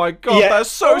 oh my god,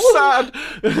 that's so sad.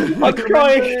 I'm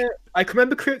crying. I can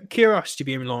remember Curiosity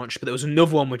being launched, but there was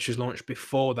another one which was launched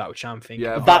before that, which I'm thinking.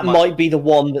 Yeah, that might be the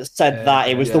one that said that.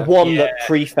 It was the one that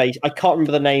prefaced. I can't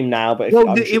remember the name now, but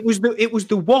it was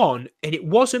the one, and it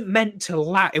wasn't meant to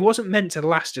last. It wasn't meant to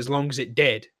last as long as it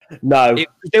did. No,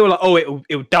 they were like, oh,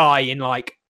 it'll die in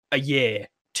like a year,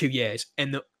 2 years,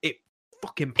 and it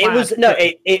fucking. It was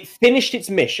it finished its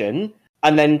mission,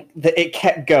 and then it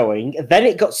kept going. Then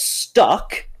it got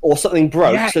stuck, or something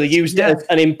broke, so they used it as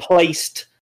an emplaced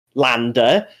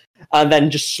lander, and then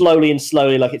just slowly,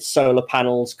 like its solar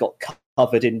panels got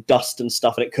covered in dust and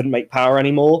stuff, and it couldn't make power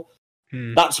anymore.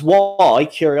 That's why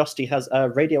Curiosity has a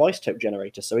radioisotope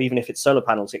generator. So even if its solar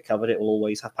panels get covered, it will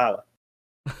always have power.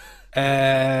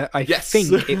 I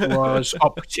think it was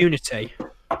Opportunity.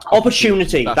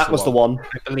 Opportunity. That was the one.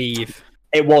 I believe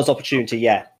it was Opportunity.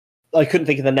 Yeah, I couldn't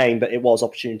think of the name, but it was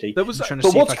Opportunity. But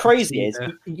what's crazy is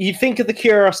you think of the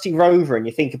Curiosity rover, and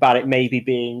you think about it maybe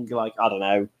being like, I don't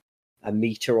know, a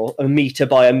meter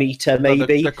by a meter,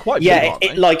 maybe. They're quite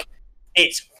big,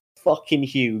 it's fucking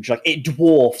huge. Like it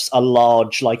dwarfs a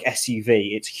large like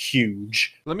SUV. It's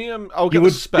huge. Let me I'll get you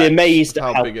would be amazed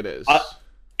at how big it is.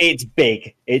 It's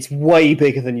big. It's way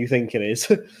bigger than you think it is.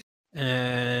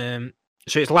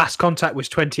 So its last contact was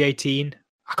 2018.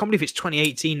 I can't believe it's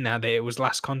 2018 now that it was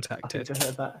last contacted. I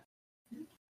heard that.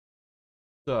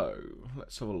 So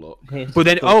let's have a look. But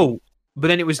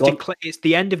then it was declared. It's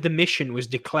the end of the mission was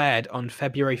declared on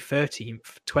February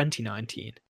 13th,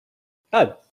 2019.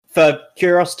 Oh, for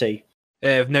Curiosity.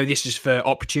 No, this is for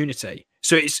Opportunity.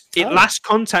 So it last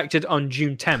contacted on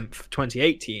June 10th,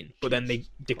 2018. But then they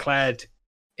declared.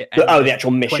 The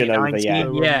actual mission over.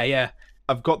 Yeah.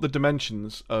 I've got the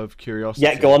dimensions of Curiosity.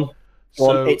 Yeah, go on.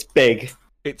 It's big.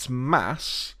 Its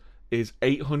mass is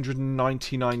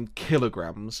 899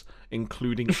 kilograms,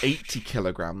 including 80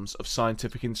 kilograms of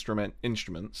scientific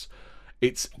instruments.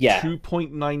 It's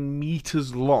 2.9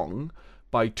 meters long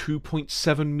by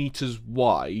 2.7 meters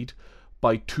wide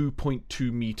by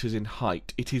 2.2 meters in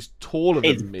height. It is taller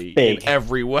than me in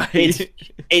every way.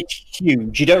 It's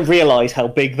huge. You don't realise how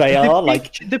big they are.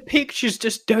 The pictures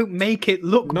just don't make it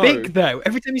look big, though.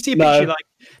 Every time you see a picture, you're like,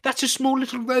 That's a small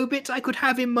little robot I could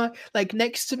have in my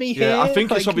next to me here. Yeah, I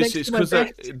think it's like, obviously next it's to my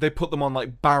because bed. they put them on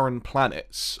like barren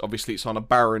planets. Obviously, it's on a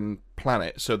barren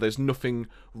planet, so there's nothing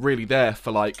really there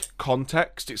for like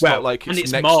context. It's not like and it's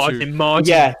it's next Mars, to and Mars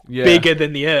Yeah. yeah. is bigger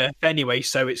than the Earth anyway,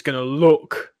 so it's going to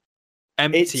look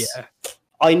emptier.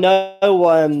 I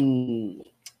know.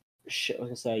 Shit, I was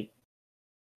gonna say.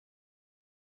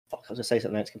 Fuck, I was gonna say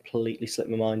something that's completely slipped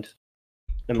my mind.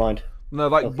 Never mind. No,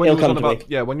 like It'll when you was come on to about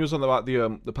me. when you was on about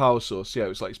the power source, yeah, it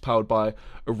was like it's powered by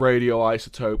a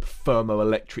radioisotope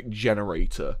thermoelectric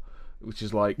generator, which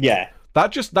is like Yeah,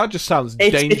 that just sounds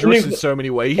It's dangerous in nuclear- so many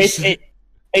ways.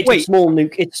 it's Wait. a small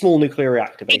nuclear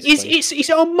reactor basically. Is it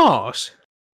on Mars?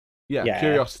 yeah,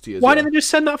 Curiosity is. Why yeah. didn't they just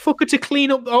send that fucker to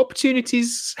clean up the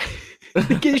opportunities?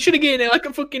 They should have given it like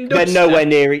a fucking They're duster. nowhere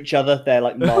near each other. They're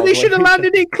like. Well, they should have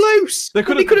landed it close. They They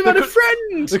could've- could have they had a could-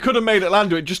 friend. They could have made it land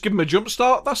to it. Just give them a jump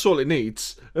start. That's all it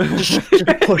needs. Just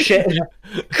push it.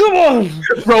 Come on.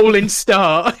 Rolling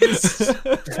start. They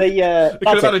They could have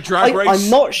that's had a it. drag race. I'm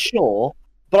not sure,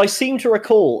 but I seem to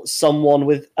recall someone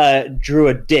with drew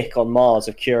a dick on Mars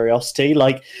of Curiosity.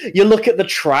 Like you look at the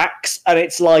tracks, and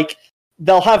it's like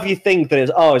they'll have you think that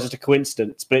it's just a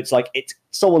coincidence, but it's like it's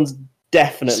someone's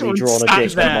definitely Someone drawn a sat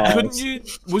dick there. on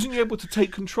Mars. Wasn't you able to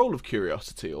take control of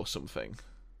Curiosity or something?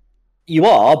 You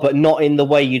are, but not in the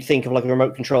way you'd think of like a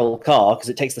remote control car, because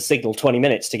it takes the signal 20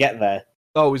 minutes to get there.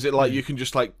 Oh, is it like you can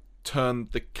just like turn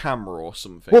the camera or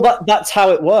something? Well, that's how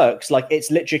it works. Like it's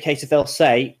literally a case of they'll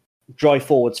say, drive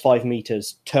forwards 5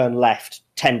 meters, turn left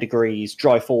 10 degrees,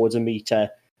 drive forwards a meter,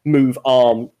 move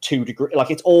arm 2 degrees. Like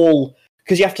it's all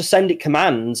because you have to send it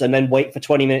commands and then wait for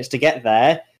 20 minutes to get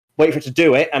there, wait for it to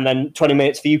do it, and then 20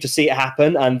 minutes for you to see it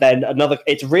happen, and then another.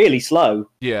 It's really slow.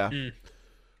 yeah,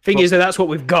 Thing is that that's what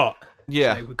we've got.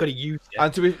 yeah. So we've got to use it.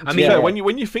 And to be I mean- fair, Yeah.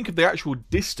 when you think of the actual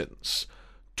distance,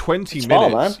 20 It's far,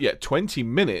 minutes. man. 20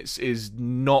 minutes is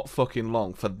not fucking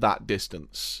long for that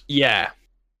distance. Yeah.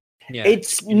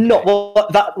 It's not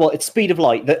it's speed of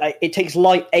light. It takes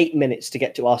light 8 minutes to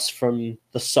get to us from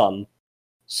the sun.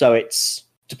 So it's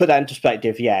to put that into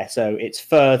perspective. Yeah, so it's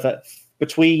further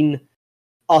between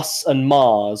us and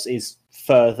Mars is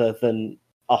further than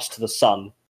us to the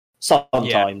sun.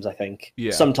 Sometimes I think.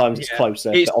 Yeah. Sometimes it's Yeah.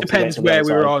 closer. It but obviously depends on the where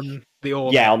other we're side. on the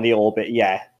orbit. Yeah, on the orbit.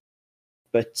 Yeah,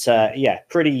 but yeah,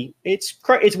 pretty. It's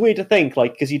weird to think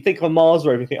like because you'd think on Mars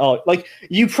or everything. Oh, like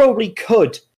you probably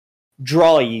could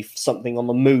drive something on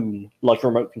the moon like a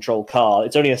remote control car.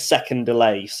 It's only a second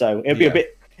delay, so it'd be Yeah. a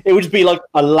bit. It would just be like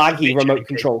a laggy Bit remote tricky.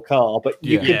 control car, but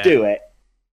you Yeah. could Yeah. do it.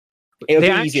 It would They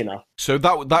be actu- easy enough. So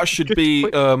that should Just be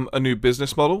quick- a new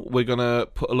business model. We're gonna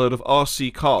put a load of RC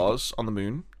cars on the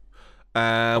moon,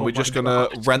 and Oh we're my just gonna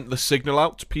God. rent the signal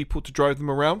out to people to drive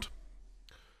them around.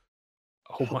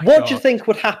 Oh my What God. do you think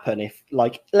would happen if,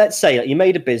 like, let's say like, you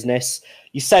made a business,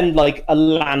 you send like a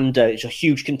lander, it's a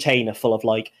huge container full of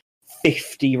like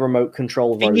 50 remote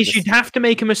control Thing rovers. is, you'd have to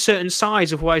make them a certain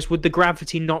size, otherwise, would the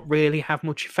gravity not really have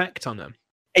much effect on them?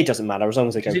 It doesn't matter as long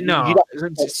as they go. Is it not? you'd have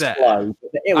Isn't to it set? go slow,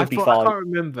 but it would be I fine. can't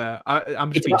remember.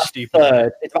 I'm just It's being about,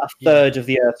 stupid. it's about a third of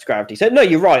the Earth's gravity. So no,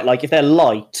 you're right. Like if they're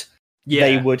light, Yeah.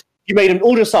 they would. You made them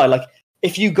all aside. Like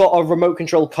if you got a remote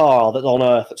control car that's on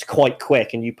Earth that's quite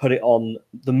quick and you put it on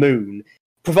the moon,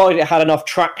 provided it had enough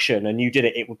traction and you did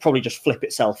it, it would probably just flip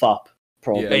itself up.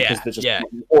 Probably Yeah. because Yeah, they're just, yeah.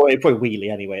 or it'd probably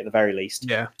wheelie anyway at the very least.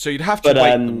 Yeah. So you'd have to But, wait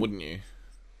them, um, wouldn't you?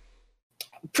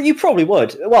 You probably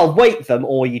would. Well, wait them,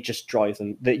 or you just drive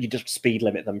them. That you just speed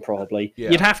limit them, probably. Yeah.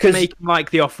 You'd have to 'Cause- make 'em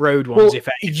like the off-road ones, Well, if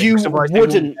anything, you 'cause otherwise they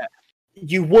wouldn't. get-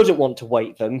 You wouldn't want to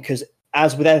weight them because,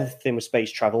 as with everything with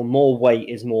space travel, more weight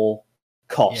is more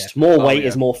cost. More Oh, weight yeah.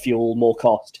 is more fuel, more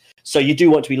cost. So you do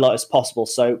want to be light as possible.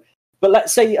 So, but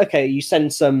let's say, okay, you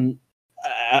send some.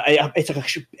 It's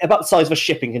like about the size of a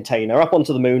shipping container up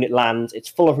onto the moon. It lands. It's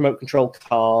full of remote control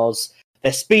cars.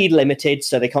 They're speed limited,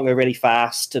 so they can't go really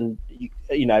fast. And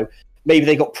you know, maybe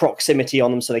they got proximity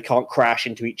on them, so they can't crash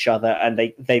into each other. And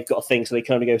they've got a thing, so they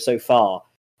can only go so far.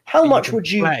 How much would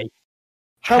you? play.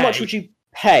 How much pay. would you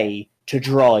pay to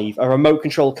drive a remote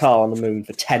control car on the moon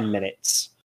for 10 minutes?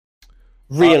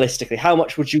 Realistically, how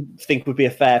much would you think would be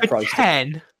a fair For price?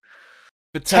 10?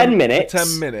 For 10 minutes? For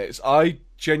 10 minutes, I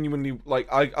genuinely like.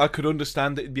 I could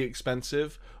understand that it'd be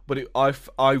expensive, but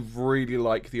I really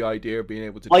like the idea of being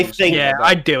able to. Do I think- something Yeah, like that.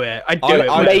 I'd do it. I'd do it.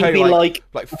 I'd pay, Maybe like, like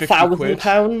like 50 quid.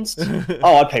 £1,000?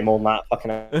 Oh, I'd pay more than that.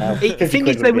 Fucking hell. The 50 thing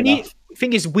quid is, would though, be we enough.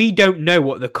 thing is, we don't know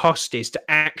what the cost is to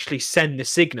actually send the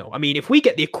signal. I mean, if we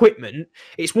get the equipment,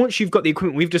 it's once you've got the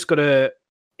equipment, we've just got to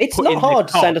It's put not in the hard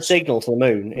to send a cogs. signal to the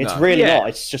moon. It's No. really Yeah. not.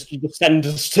 It's just you send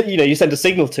a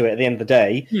signal to it at the end of the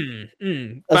day. But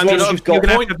I long mean, as you're you've going got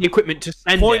to have to have the equipment to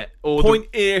send Point, it. Or point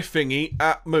ear thingy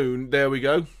at moon. There we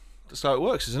go. That's how it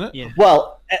works, isn't it? Yeah.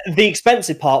 Well, the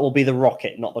expensive part will be the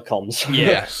rocket, not the comms.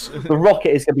 Yes. The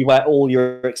rocket is going to be where all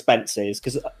your expense is,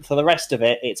 because for the rest of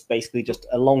it, it's basically just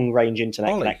a long-range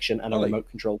internet Ollie, connection and a Ollie, remote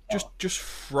control car. just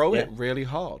throw it really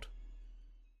hard.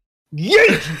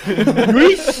 Yeet!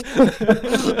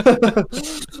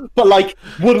 But like,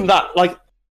 wouldn't that like?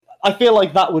 I feel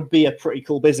like that would be a pretty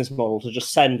cool business model to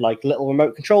just send like little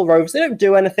remote control rovers. They don't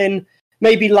do anything.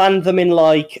 Maybe land them in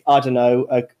like, I don't know,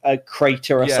 a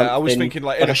crater or Yeah, something. I was thinking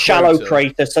like, like in a shallow crater.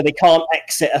 crater, so they can't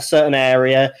exit a certain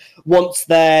area. Once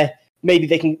they're, maybe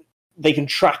they can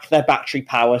track their battery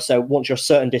power. So once you're a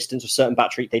certain distance or certain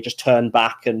battery, they just turn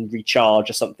back and recharge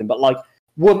or something. But like,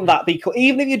 wouldn't that be cool?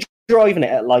 Even if you're driving it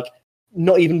at like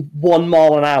not even 1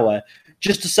 mile an hour,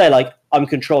 just to say like, I'm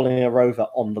controlling a rover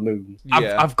on the moon.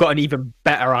 Yeah. I've got an even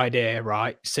better idea,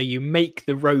 right? So you make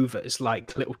the rovers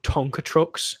like little Tonka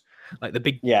trucks, like the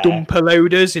big Yeah. dumper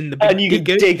loaders in the big And you can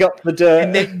diggers. dig up the dirt.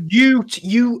 And then you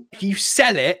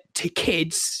sell it to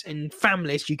kids and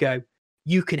families. You go,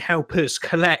 you can help us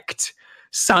collect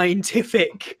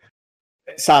scientific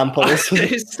samples.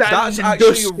 That's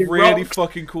actually a really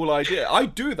fucking cool idea.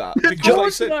 I'd do that because, like I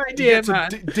said, Awesome you idea, get to man.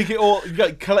 dig it all, you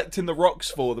get collecting the rocks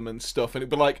for them and stuff, and it'd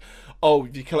be like, oh,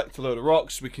 if you collect a load of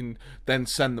rocks, we can then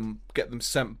get them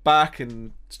sent back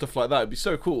and stuff like that. It'd be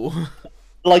so cool.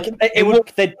 Like it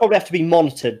would, they'd probably have to be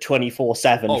monitored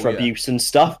 24/7 Oh, for yeah. abuse and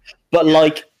stuff. But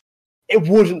like, it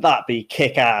wouldn't that be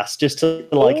kick ass just to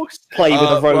like play with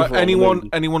a rover? Right, on the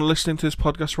anyone moon? listening to this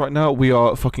podcast right now, we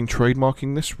are fucking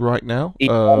trademarking this right now.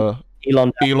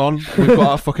 Elon, Elon, we've got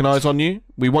our fucking eyes on you.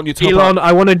 We want you to help Elon, out.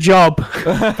 I want a job.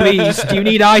 Please, do you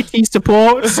need IT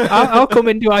support? I'll come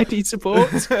and do IT support.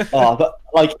 oh, but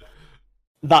like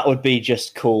that would be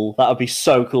just cool. That would be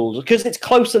so cool because it's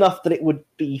close enough that it would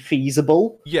be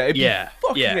feasible. Yeah, it'd Yeah, be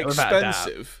fucking yeah, without a doubt.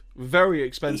 expensive. Very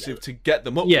expensive to get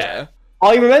them up Yeah. there.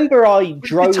 I remember I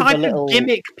drove the type a little. of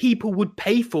gimmick people would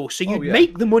pay for, so you'd yeah.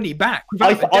 make the money back.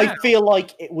 without a I doubt. feel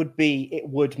like it would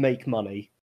make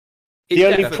money. It The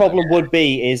only definitely- problem would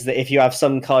be is that if you have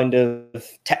some kind of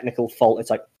technical fault, it's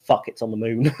like fuck, it's on the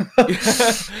moon.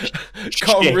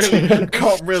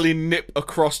 can't really nip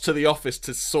across to the office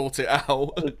to sort it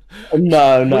out.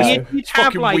 no. Well, you'd have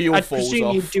Fucking like, wheel I falls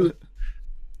presume off.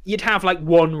 you'd have like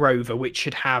one rover which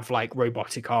should have like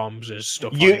robotic arms and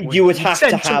stuff. on it, You wouldn't would You'd have to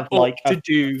send some have up like to a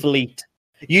do. fleet.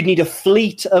 You'd need a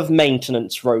fleet of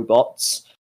maintenance robots,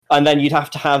 and then you'd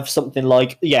have to have something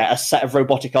like a set of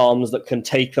robotic arms that can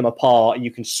take them apart. And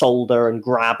you can solder and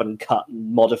grab and cut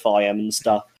and modify them and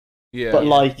stuff. Yeah. But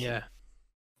like Yeah,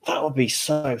 that would be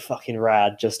so fucking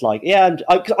rad. Just like and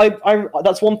I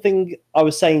that's one thing I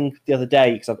was saying the other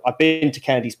day because I've been to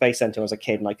Kennedy Space Center as a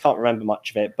kid and I can't remember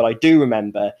much of it, but I do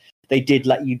remember they did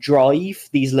let you drive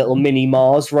these little mini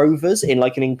Mars rovers in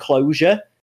like an enclosure.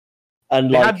 And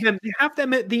they like have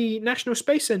them at the National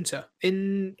Space Centre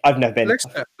in I've never been.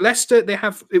 Leicester. They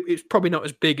have. It's probably not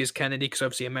as big as Kennedy because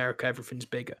obviously America, everything's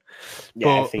bigger. Yeah,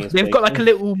 But everything is they've big. got like a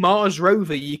little Mars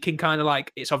rover. You can kind of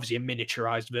like. It's obviously a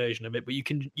miniaturized version of it, but you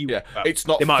can. Yeah, well, it's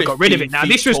not. they might have got rid of it 15 now.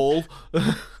 feet This was tall.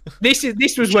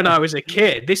 this was when I was a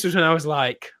kid. This was when I was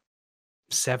like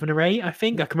 7 or 8, I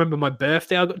think. I can remember my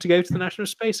birthday. I got to go to the National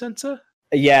Space Centre.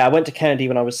 Yeah, I went to Kennedy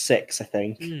when I was 6, I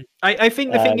think. I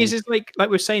think the thing Um, is like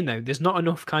we're saying though, there's not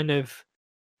enough kind of.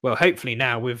 Well, hopefully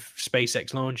now with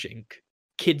SpaceX launching,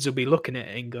 kids will be looking at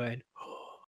it and going,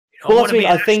 Well, I that's what I mean,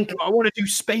 I think- want to do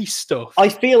space stuff. I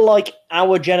feel like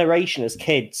our generation as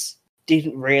kids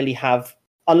didn't really have,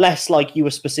 unless like you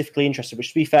were specifically interested. Which,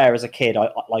 to be fair, as a kid,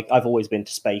 I've always been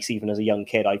to space. Even as a young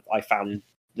kid, I found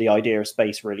the idea of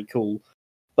space really cool.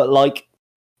 But like,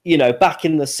 back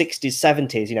in the 60s,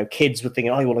 70s, kids were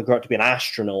thinking, I want to grow up to be an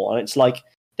astronaut, and it's like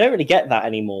they don't really get that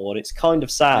anymore. And it's kind of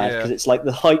sad Yeah. because it's like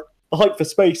the hype for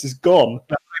space is gone.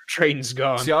 Train's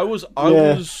gone. See, I was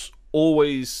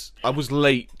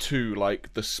late to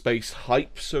like the space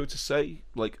hype, so to say.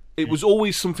 Like it was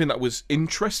always something that was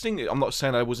interesting. I'm not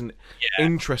saying I wasn't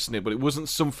interested in it, but it wasn't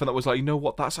something that was like, you know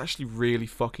what, that's actually really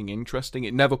fucking interesting.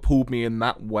 It never pulled me in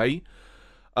that way.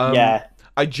 Yeah.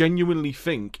 I genuinely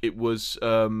think it was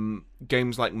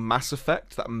games like Mass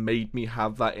Effect that made me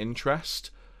have that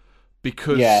interest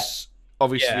because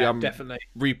obviously I'm definitely.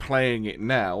 replaying it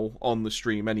now on the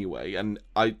stream anyway, and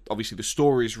obviously the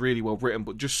story is really well written,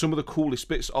 but just some of the coolest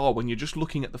bits are when you're just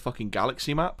looking at the fucking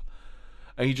galaxy map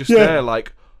and you're just there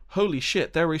like, holy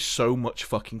shit, there is so much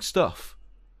fucking stuff.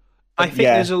 I think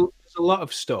there's a lot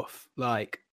of stuff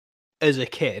like as a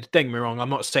kid. Don't get me wrong. I'm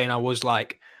not saying I was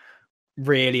like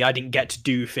really, I didn't get to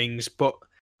do things, but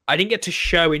I didn't get to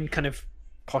show and kind of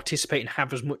participate and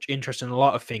have as much interest in a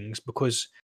lot of things because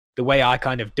the way I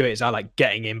kind of do it is I like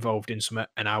getting involved in something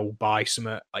and I will buy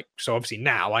something. Like, so obviously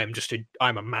now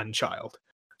I'm a man child.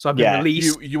 So I've been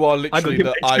released. You are I got literally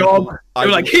given the a job. They're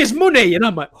like, here's money, and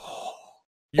I'm like,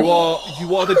 you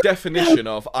are the definition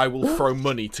of I will throw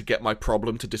money to get my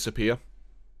problem to disappear.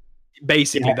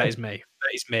 basically that is me. That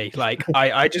is me. Like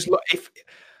I just if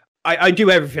I do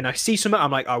everything. I see something,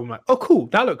 I'm like, oh cool,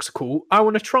 that looks cool. I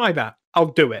want to try that. I'll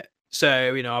do it. So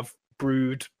I've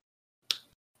brewed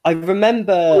I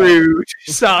remember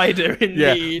cider in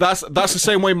mead. That's the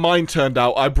same way mine turned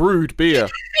out. I brewed beer.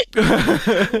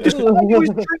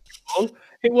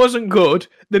 It wasn't good.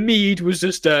 The mead was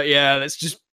just let's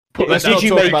just put that Did down.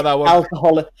 you make about that one.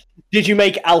 alcoholic? Did you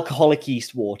make alcoholic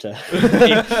yeast water?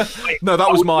 No, that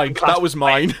was mine. That was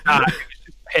mine.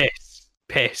 It was just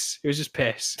piss. It was just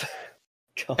piss.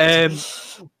 God.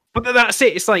 But that's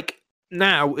it. It's like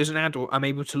now as an adult, I'm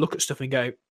able to look at stuff and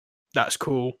go, "That's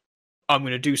cool. I'm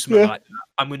going to do something like that.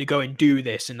 I'm going to go and do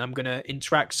this, and I'm going to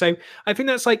interact." So I think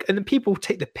that's like, and then people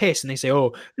take the piss and they say,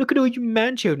 "Oh, look at all you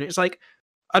man children." It's like,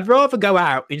 I'd rather go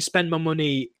out and spend my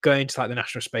money going to like the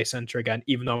National Space Center again,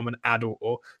 even though I'm an adult,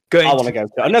 or going. I want to go.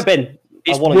 I've never been. I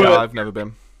It's want to go. I've never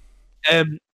been.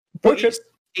 But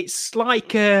it's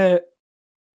like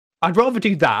I'd rather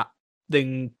do that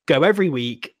than go every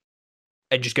week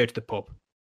and just go to the pub.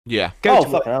 Yeah. Go Oh, to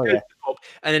fucking hell, go yeah. to the pub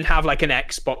and then have like an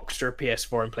Xbox or a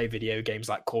PS4 and play video games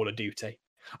like Call of Duty.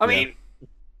 I mean,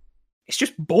 it's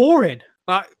just boring.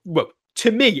 Like, well,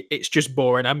 to me, it's just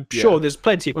boring. I'm sure there's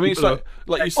plenty of I mean, it's people.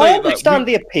 like you I say. understand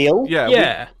the appeal.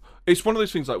 Yeah. It's one of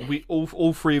those things like we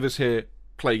all three of us here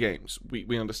play games.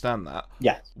 We understand that.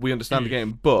 Yeah. We understand the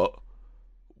game, but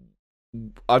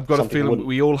I've got Some a people feeling wouldn't.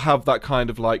 we all have that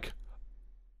kind of like.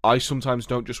 I sometimes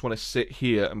don't just want to sit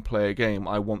here and play a game.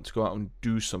 I want to go out and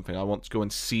do something. I want to go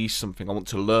and see something. I want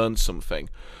to learn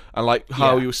something. And like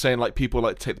how you were saying, like people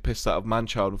like take the piss out of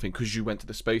Manchild and think because you went to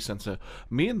the Space Center.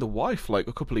 Me and the wife, like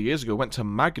a couple of years ago, went to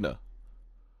Magna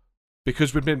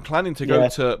because we'd been planning to go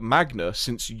to Magna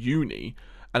since uni,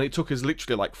 and it took us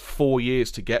literally like 4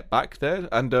 years to get back there.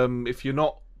 And if you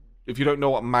don't know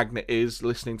what Magna is,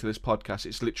 listening to this podcast,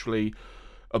 it's literally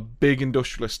a big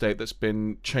industrial estate that's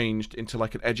been changed into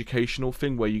like an educational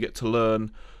thing where you get to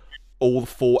learn all the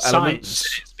four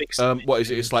elements. What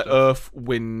is it? It's like earth,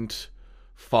 wind,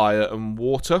 fire, and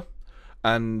water.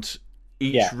 And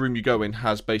each room you go in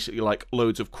has basically like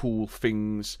loads of cool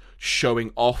things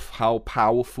showing off how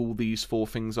powerful these four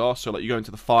things are. So like you go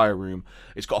into the fire room,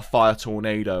 it's got a fire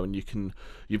tornado, and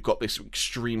you've got this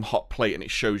extreme hot plate, and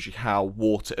it shows you how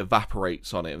water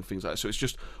evaporates on it and things like that. So it's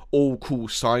just all cool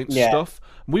science stuff.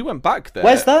 We went back there.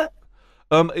 Where's that?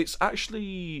 It's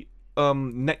actually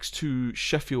next to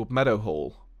Sheffield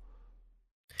Meadowhall.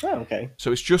 Oh, okay.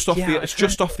 So it's just off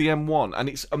just off the M1, and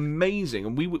it's amazing.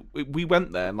 And we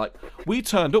went there, and like we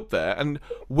turned up there, and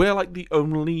we're like the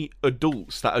only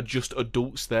adults that are just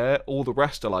adults there. All the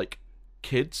rest are like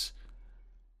kids,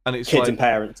 and it's Kids like and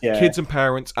parents. Yeah. kids and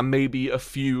parents, and maybe a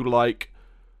few like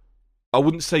I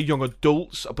wouldn't say young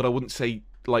adults, but I wouldn't say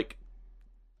like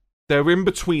they're in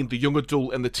between the young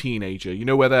adult and the teenager. You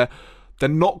know, where they're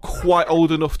not quite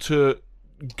old enough to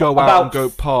go out and go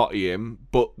partying,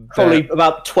 but probably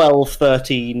about 12,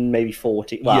 13, maybe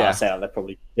 14. Well, Yeah. I say that they're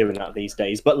probably doing that these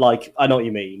days, but like, I know what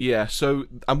you mean. yeah. So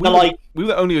and But, we were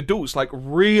the only adults like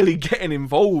really getting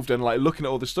involved and like looking at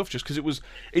all this stuff just because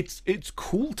it's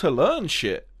cool to learn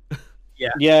shit.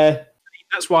 Yeah.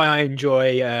 That's why I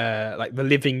enjoy like the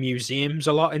living museums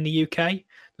a lot in the UK.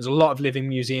 There's a lot of living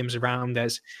museums around.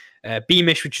 There's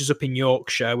Beamish, which is up in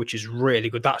Yorkshire, which is really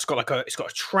good. That's got it's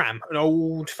got a tram, an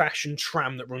old-fashioned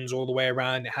tram that runs all the way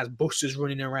around. It has buses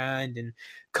running around and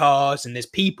cars, and there's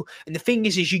people. And the thing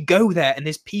is you go there and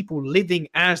there's people living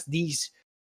as these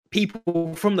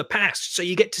people from the past. So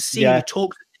you get to see the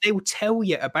talk. They will tell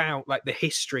you about like the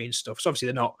history and stuff. So obviously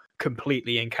they're not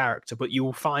completely in character, but you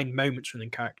will find moments from in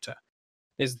character.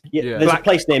 There's There's a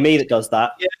place near me that does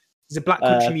that. Yeah. There's a Black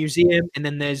Country Museum, and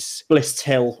then there's Bliss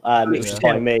Hill, which is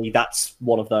by me. That's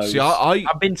one of those. See, I've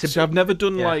been to. See, I've never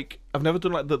done like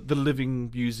the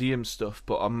living museum stuff,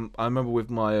 but I remember with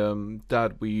my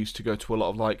dad, we used to go to a lot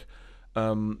of like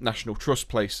National Trust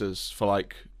places for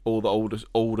like all the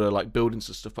older like buildings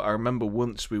and stuff. But I remember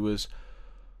once we was.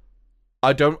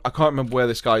 I can't remember where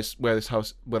the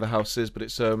house is, but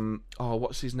it's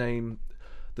what's his name?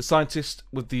 The scientist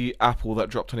with the apple that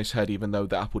dropped on his head, even though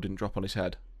the apple didn't drop on his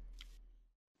head.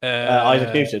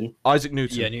 Isaac Newton. Isaac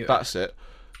Newton. Yeah, Newton. That's it.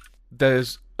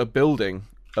 There's a building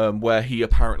where he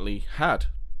apparently had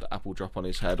the apple drop on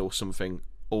his head or something,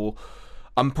 or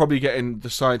I'm probably getting the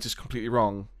scientist completely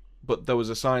wrong, but there was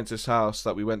a scientist's house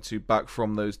that we went to back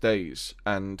from those days,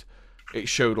 and it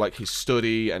showed like his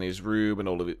study and his room and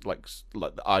all of it, like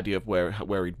the idea of where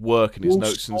he'd work and his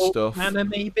notes and stuff. Manor,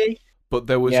 maybe. But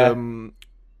there was Yeah.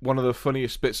 one of the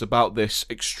funniest bits about this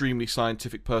extremely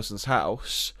scientific person's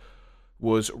house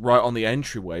was right on the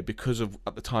entryway, because of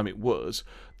at the time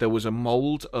there was a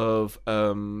mold of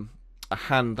a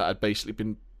hand that had basically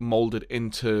been molded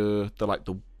into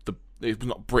the it was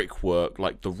not brickwork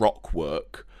like the rock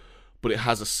work, but it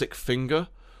has a sick finger,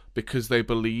 because they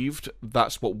believed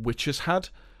that's what witches had,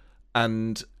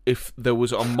 and if there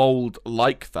was a mold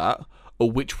like that, a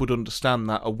witch would understand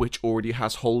that a witch already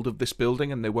has hold of this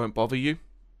building and they won't bother you.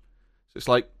 So it's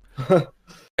like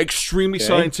extremely Okay.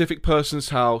 scientific person's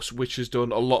house, which has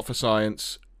done a lot for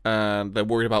science, and they're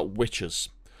worried about witches.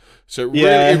 So it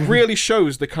Yeah. really, it really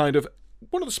shows the kind of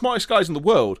one of the smartest guys in the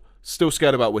world still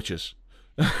scared about witches.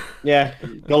 Yeah,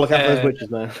 gotta look out for those Uh, witches,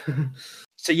 man.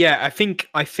 So yeah, I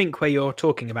think where you're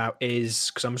talking about is,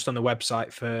 because I'm just on the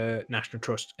website for National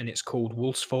Trust, and it's called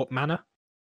Woolsthorpe Manor.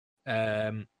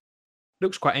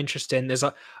 Looks quite interesting. There's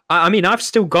I mean,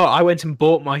 I went and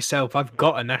bought myself. I've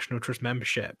got a National Trust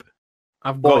membership.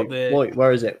 I've got Wait,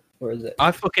 where is it? Where is it?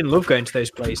 I fucking love going to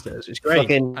those places. It's great.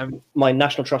 Fucking my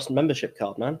National Trust membership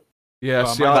card, man. Yeah,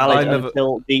 Well, see, my I Valid never.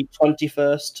 until the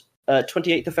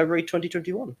 28th of February,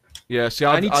 2021. Yeah, see,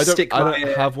 I I need to don't stick my,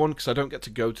 have one because I don't get to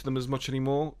go to them as much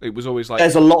anymore. It was always like,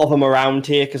 There's a lot of them around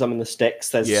here because I'm in the sticks.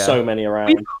 There's Yeah. so many around.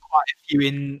 We've got quite a few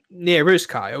in near us,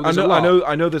 Kyle. I There's a know, lot.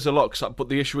 I know, there's a lot. But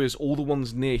the issue is, all the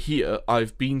ones near here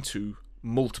I've been to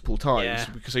multiple times, Yeah.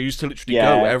 because I used to literally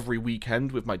Yeah. go every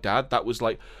weekend with my dad. That was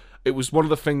like, it was one of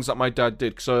the things that my dad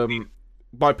did. Because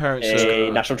my parents, Hey,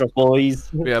 National Trust boys.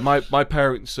 yeah, my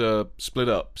parents split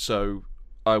up, so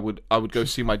I would go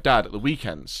see my dad at the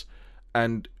weekends,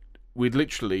 and we'd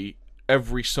literally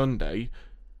every Sunday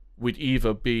we'd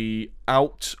either be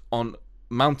out on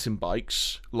mountain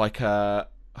bikes, like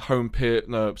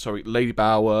Lady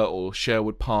Bower or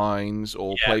Sherwood Pines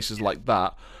or Yeah. places like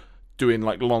that, doing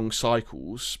like long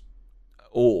cycles,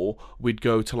 or we'd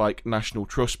go to like National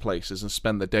Trust places and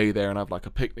spend the day there and have like a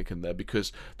picnic in there,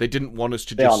 because they didn't want us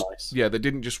to They are just nice. yeah, they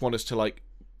didn't just want us to like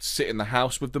sit in the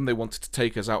house with them. They wanted to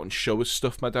take us out and show us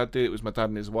stuff. My dad did. It was my dad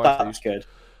and his wife. They That's used- good.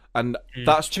 and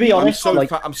that's, To be honest, I'm so,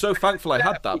 like- I'm so thankful I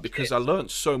had that, me because too. I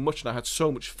learned so much and I had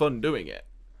so much fun doing it.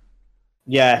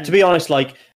 Yeah, to be honest,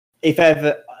 like, if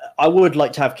ever, I would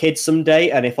like to have kids someday,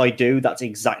 and if I do, that's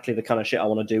exactly the kind of shit I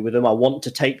want to do with them. I want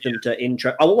to take them to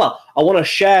I want to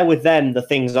share with them the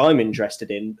things I'm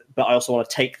interested in, but I also want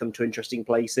to take them to interesting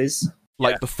places,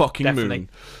 Like Yeah, the fucking definitely. moon.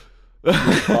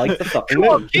 like the fucking Come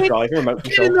on, moon, kid, drive a remote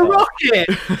Get in the control car.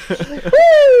 rocket!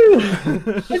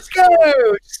 Woo! Let's go!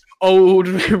 Old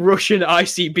Russian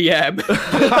ICBM.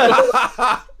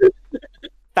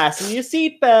 Fasten your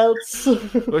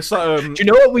seatbelts. It's like, Do you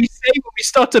know what we say when we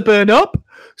start to burn up?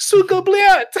 Suka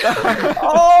bliat!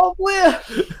 Oh, where?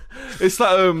 it's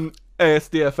that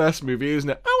ASDFS movie, isn't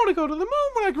it? I want to go to the moon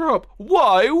when I grow up.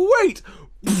 Why? Wait.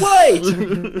 Wait.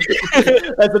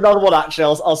 There's another one actually.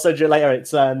 I'll send you later.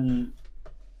 It's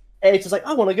just like,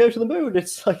 I want to go to the moon.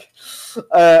 It's like,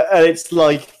 and it's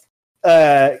like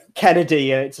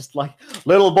Kennedy, and it's just like,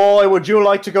 little boy, would you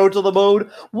like to go to the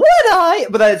moon? Would I?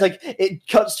 But then it's like, it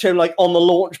cuts to him like on the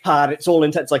launch pad. It's all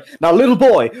intense. Like, now, little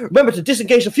boy, remember to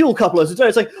disengage the fuel couplers. It's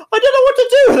like, I don't know what to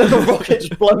do. And then the rocket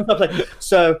just blows up. Like,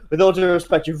 so, with all due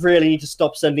respect, you really need to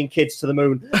stop sending kids to the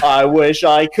moon. I wish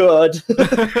I could.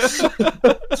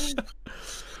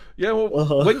 Yeah, well,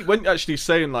 Uh-huh. when actually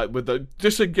saying like with the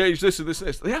disengage this and this and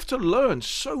this, they have to learn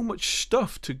so much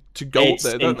stuff to go It's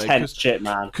up there, don't intense they? shit,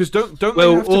 man. Because don't Well,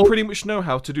 they have to all- pretty much know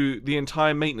how to do the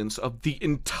entire maintenance of the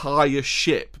entire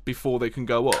ship before they can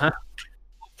go up? Huh?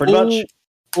 Pretty much.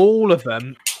 All of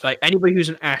them, like anybody who's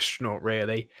an astronaut,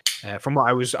 really. From what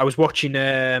I was watching,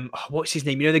 what's his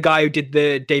name? You know, the guy who did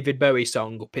the David Bowie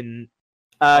song up in.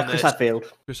 Chris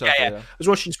Hadfield. Chris Yeah, Hadfield, I was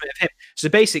watching something of him. So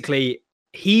basically,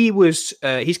 he was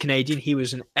he's Canadian. He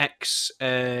was an ex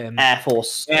Air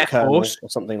Force Air colonel Force. or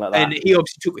something like that. and he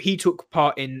obviously took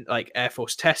part in like Air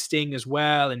Force testing as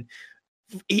well, and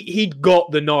he'd got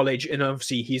the knowledge, and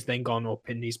obviously he's then gone up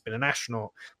and he's been an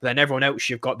astronaut. But then everyone else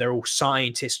you've got, they're all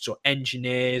scientists or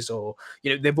engineers, or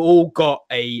they've all got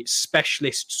a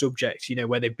specialist subject,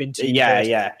 where they've been to Yeah, university,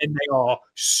 yeah. and they are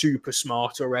super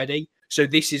smart already. So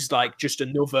this is like just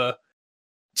another.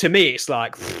 To me, it's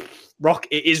like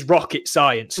it is rocket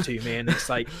science to me, and it's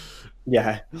like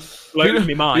Yeah. blows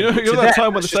me mind. You know To that them,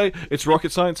 time when they it's say it's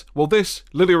rocket science? Well, this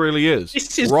literally is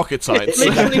This is rocket science.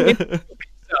 literally science.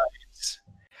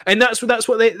 And that's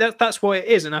what it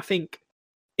is. And I think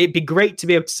it'd be great to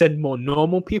be able to send more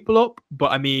normal people up,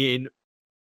 but I mean,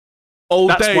 Old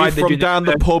That's why Dave they're from doing down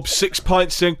it. the pub, 6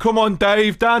 pints in. Come on,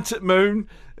 Dave, dance at Moon.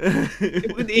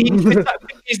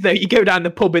 is though you go down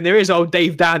the pub and there is old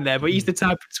Dave down there, but he's the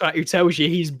type of twat who tells you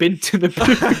he's been to the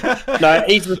moon. No,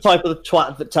 he's the type of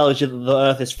twat that tells you that the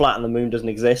Earth is flat and the moon doesn't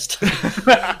exist.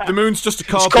 The moon's just a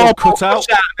It's cardboard cutout.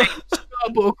 mate. It's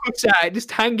cardboard cutout. Just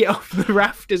hang it off the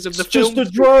rafters of the It's just film. a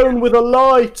drone with a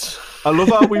light. I love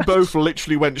how we both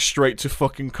literally went straight to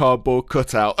fucking cardboard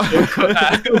cutout.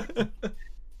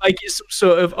 Like it's some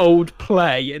sort of old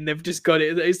play, and they've just got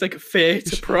it. It's like a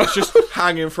theatre prop. It's just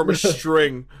hanging from a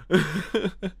string.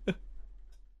 Well,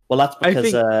 that's I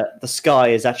because think- the sky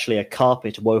is actually a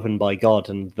carpet woven by God,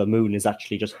 and the moon is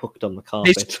actually just hooked on the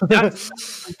carpet. That's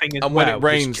something as And when well, it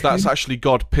rains, because that's actually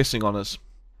God pissing on us.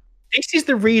 this is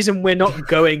the reason we're not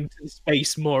going to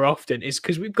space more often. Is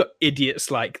because we've got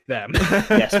idiots like them.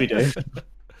 Yes, we do.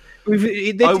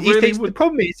 The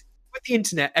problem is with the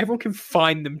internet, everyone can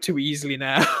find them too easily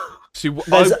now. See,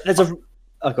 There's a.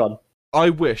 Oh, God. I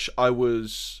wish I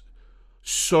was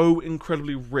so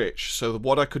incredibly rich, so that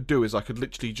what I could do is I could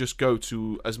literally just go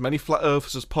to as many flat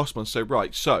earthers as possible and say,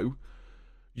 right, so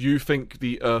you think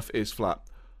the Earth is flat?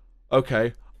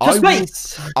 Okay, To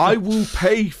space! I will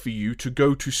pay for you to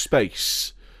go to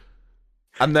space,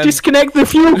 and then Disconnect the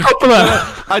fuel coupler.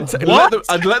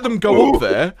 I'd let them go up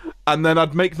there, and then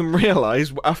I'd make them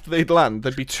realise after they'd land,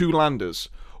 there'd be 2 landers,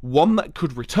 one that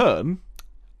could return,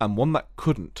 and one that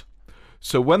couldn't.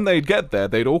 So when they'd get there,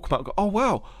 they'd all come out and go, "Oh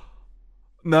wow,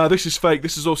 no, this is fake.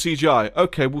 This is all CGI.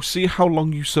 Okay, we'll see how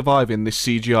long you survive in this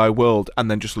CGI world, and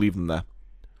then just leave them there."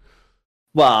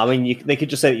 Well, I mean, they could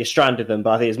just say that you stranded them, but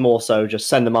I think it's more so just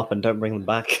send them up and don't bring them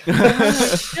back. You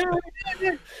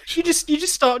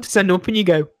just start to send them up and you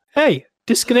go, hey,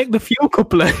 disconnect the fuel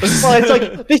couplers. Well, it's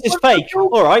like, this is fake.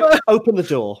 All right, open the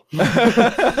door.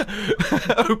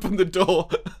 Open the door.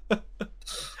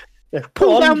 Yeah, Pull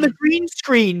go on. down the green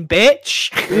screen,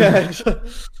 bitch. Yeah.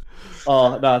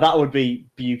 Oh, no, that would be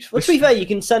beautiful. To be fair, you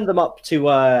can send them up to,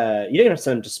 you don't have to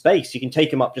send them to space. You can take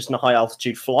them up just in a high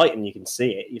altitude flight and you can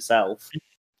see it yourself.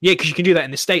 Yeah, because you can do that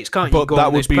in the States, can't you? But Go that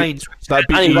on would those be planes. that'd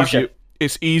be And in Russia. easier.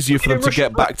 It's easier for Yeah, them to Russia-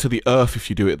 get back to the Earth if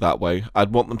you do it that way.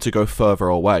 I'd want them to go further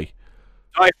away.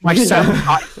 I have my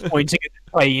satellite pointing at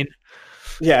the plane.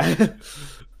 Yeah.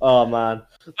 Oh, man.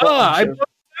 I'm on the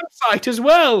website as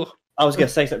well. I was going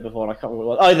to say something before and I can't remember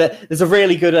what it was. Oh, there's a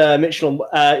really good Mitchell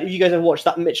and... you guys ever watched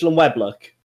that Mitchell and Webb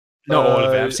look? Not all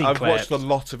of it. I've seen I've clips. watched a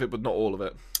lot of it, but not all of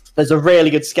it. There's a really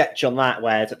good sketch on that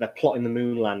where they're plotting the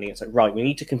moon landing. It's like, right, we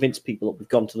need to convince people that we've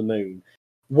gone to the moon.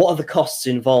 What are the costs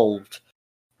involved?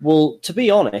 Well, to be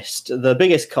honest, the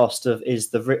biggest cost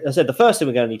is I said the first thing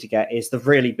we're going to need to get is the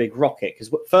really big rocket.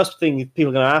 Because first thing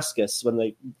people are going to ask us when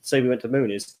they say we went to the moon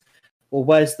is, well,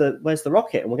 where's the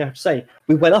rocket? And we're going to have to say,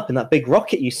 we went up in that big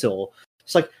rocket you saw.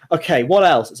 It's like, okay, what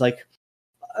else? It's like,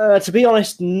 to be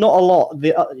honest, not a lot.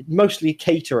 Mostly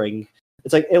catering.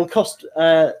 It's like, it'll cost,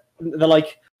 they're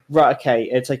like, right, okay.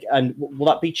 It's like, and will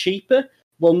that be cheaper?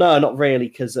 Well, no, not really,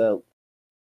 because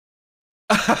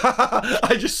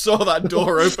I just saw that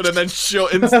door open and then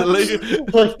shut instantly.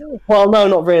 like, well, no,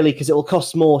 not really, because it will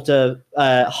cost more to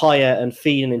hire and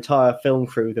feed an entire film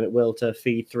crew than it will to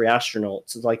feed 3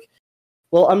 astronauts. It's like,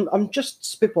 well, I'm just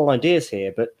spitballing ideas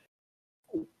here, but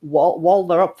while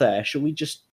they're up there, should we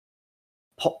just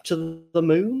pop to the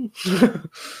moon?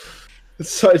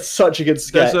 It's such a good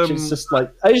sketch. It's just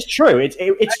like, it's true.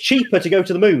 It's cheaper to go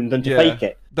to the moon than to Yeah. fake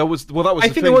it. That was I the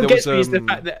think thing. the one There gets was, me is the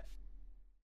fact that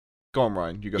Go on,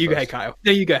 Ryan. You go you go first. ahead, Kyle.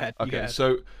 No, you go ahead. You go Okay, ahead.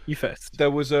 so You first. there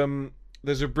was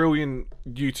there's a brilliant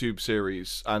YouTube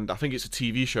series, and I think it's a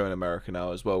TV show in America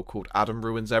now as well, called Adam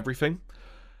Ruins Everything.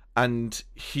 And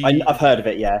I've heard of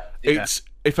it. Yeah. it's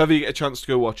if ever you get a chance to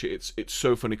go watch it, it's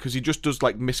so funny because he just does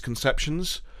like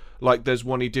misconceptions. Like there's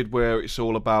one he did where it's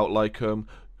all about like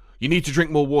you need to drink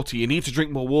more water, you need to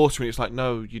drink more water, and it's like,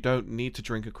 no, you don't need to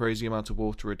drink a crazy amount of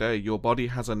water a day. Your body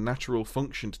has a natural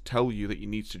function to tell you that you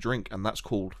need to drink, and that's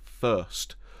called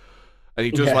thirst. And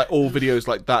he does Yeah. like all videos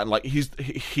like that, and like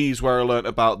he's where I learnt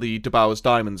about the DeBauer's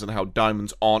diamonds and how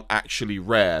diamonds aren't actually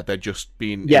rare; they're just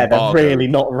being Yeah, embargoed. they're really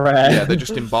not rare. Yeah, they're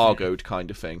just embargoed kind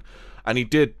of thing. And he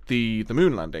did the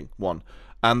moon landing one,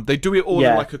 and they do it all in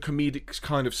Yeah. like a comedic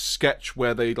kind of sketch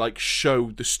where they like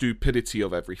show the stupidity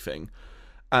of everything.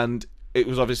 And it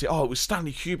was obviously, it was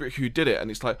Stanley Kubrick who did it,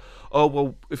 and it's like, oh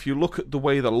well, if you look at the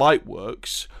way the light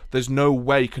works, there's no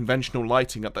way conventional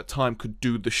lighting at that time could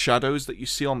do the shadows that you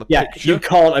see on the Yeah, picture. you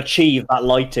can't achieve that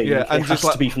lighting. Yeah, It and has just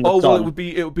like, to be from the well, sun. it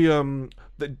would be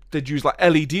they'd use like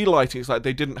LED lighting. It's like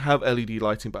they didn't have LED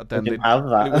lighting back then. They didn't have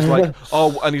that. And it was like,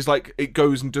 oh, and he's like, it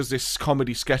goes and does this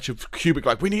comedy sketch of Kubrick,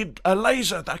 like, we need a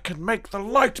laser that can make the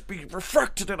light be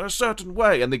refracted in a certain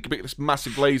way, and they make this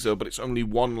massive laser, but it's only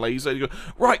one laser. You go,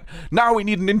 right, now we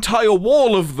need an entire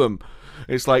wall of them.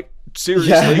 It's like,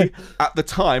 seriously, at the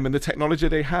time and the technology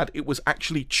they had, it was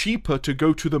actually cheaper to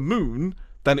go to the moon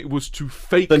than it was to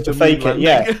fake the moon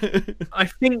landing. I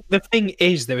think the thing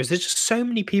is, there's just so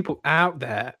many people out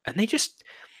there, and they're just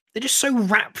so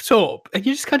wrapped up, and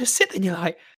you just kind of sit there and you're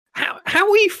like, how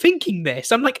are you thinking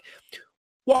this? I'm like,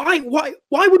 why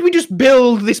would we just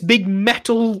build this big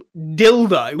metal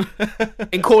dildo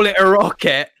and call it a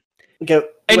rocket Go,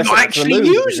 and not actually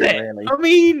use it? Really. I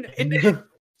mean, it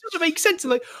doesn't make sense.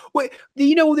 Like, wait,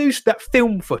 you know, all that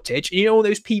film footage, you know, all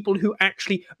those people who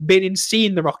actually been and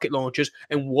seen the rocket launchers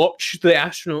and watched the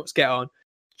astronauts get on.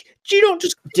 Do you not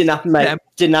just Didn't happen, mate.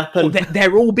 Didn't happen.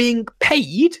 They're all being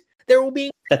paid. They're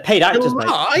paid actors, mate.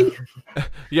 lie.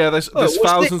 Yeah, there's what's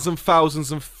thousands and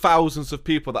thousands and thousands of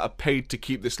people that are paid to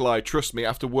keep this lie. Trust me,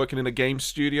 after working in a game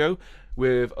studio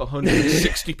with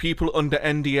 160 people under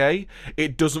NDA,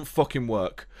 it doesn't fucking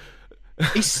work.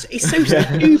 It's so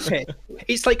stupid.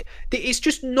 It's like it's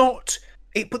just not.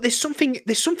 But there's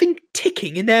something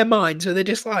ticking in their minds, so they're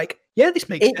just like, yeah, this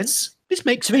makes sense. This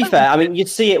makes. To be fair, I mean, you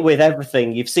see it with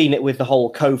everything. You've seen it with the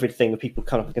whole COVID thing, where people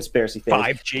kind of conspiracy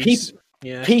theories. 5G.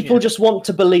 People just want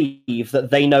to believe that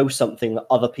they know something that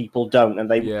other people don't, and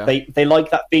they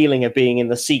like that feeling of being in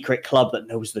the secret club that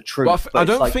knows the truth. But I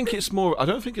don't think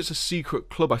it's a secret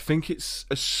club. I think it's,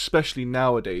 especially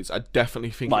nowadays, I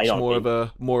definitely think it's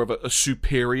more of a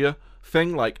superior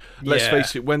thing. Like, let's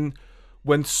face it, when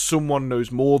someone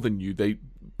knows more than you,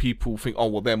 people think, oh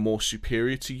well, they're more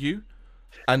superior to you.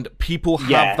 And people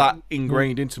have that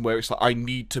ingrained into them, where it's like, I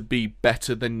need to be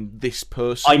better than this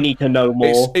person. I need to know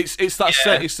more. It's that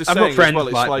it's the same as well.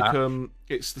 It's like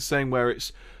it's the same where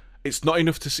it's not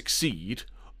enough to succeed,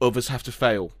 others have to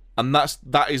fail, and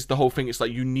that is the whole thing. It's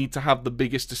like you need to have the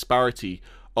biggest disparity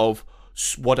of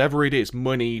whatever it is,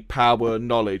 money, power,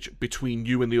 knowledge, between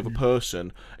you and the other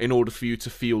person in order for you to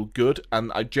feel good.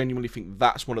 And I genuinely think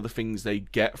that's one of the things they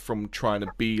get from trying to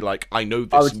be like, I know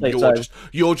this, and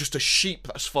you're just a sheep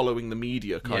that's following the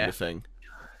media kind of thing.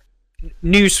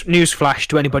 News flash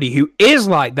to anybody who is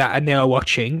like that and they are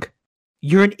watching,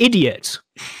 you're an idiot.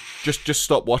 Just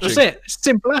stop watching. That's it.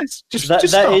 Simple as. Just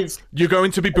stop. You're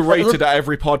going to be berated at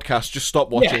every podcast. Just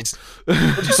stop watching. Yes.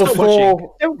 Just stop watching.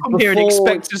 Don't come here and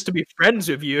expect us to be friends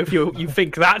with you if you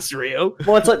think that's real.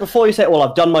 Well, it's like before you say, well,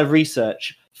 I've done my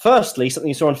research. Firstly, something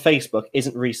you saw on Facebook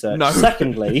isn't research. No.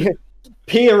 Secondly,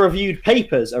 peer-reviewed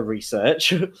papers are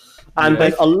research. And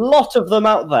there's a lot of them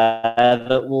out there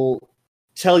that will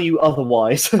tell you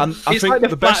otherwise. And I think like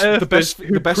the best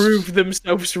prove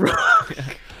themselves wrong.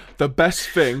 The best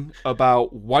thing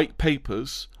about white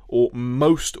papers, or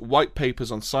most white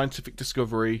papers on scientific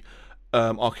discovery,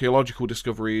 archaeological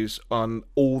discoveries, on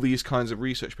all these kinds of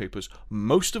research papers,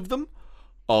 most of them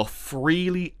are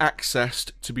freely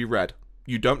accessed to be read.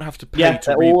 You don't have to pay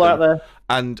to read all them. Out there.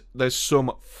 And there's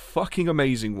some fucking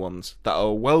amazing ones that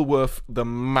are well worth the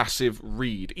massive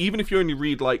read. Even if you only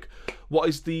read, like,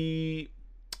 what's the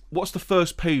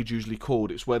first page usually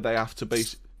called? It's where they have to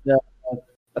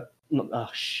Oh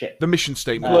shit! The mission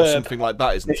statement or something like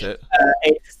that, isn't it?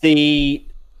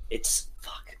 It's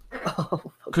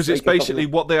because it's basically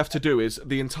what they have to do is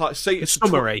the entire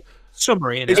summary. It's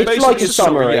like a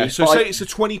summary. Yeah. So say it's a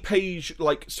 20-page,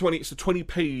 it's a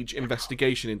 20-page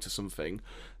investigation into something.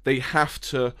 They have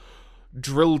to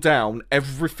drill down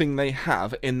everything they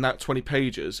have in that 20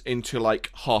 pages into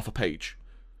like half a page.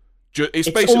 It's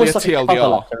basically a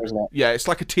TLDR. Letter, isn't it? Yeah, it's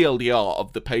like a TLDR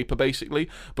of the paper, basically.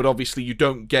 But obviously, you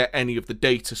don't get any of the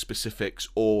data specifics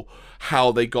or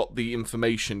how they got the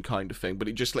information kind of thing. But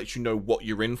it just lets you know what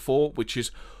you're in for,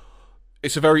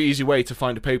 it's a very easy way to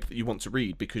find a paper that you want to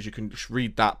read, because you can just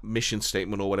read that mission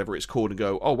statement or whatever it's called and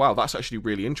go, oh, wow, that's actually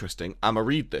really interesting. I'ma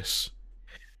read this.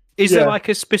 Is there like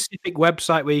a specific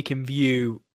website where you can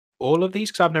view all of these?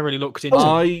 Because I've never really looked into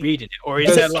reading it. Or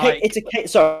is it like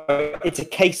it's a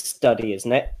case study,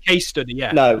 isn't it? Case study,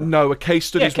 yeah. No, a case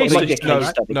study is a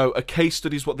case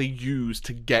study is what they use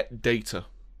to get data.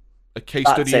 A case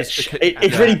study is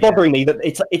it's really bothering me that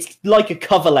it's like a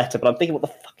cover letter, but I'm thinking what the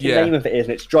fucking name of it is,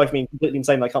 and it's driving me completely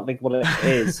insane. I can't think what it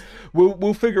is.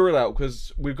 We'll figure it out,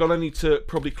 because we're gonna need to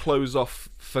probably close off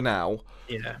for now.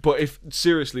 Yeah. But if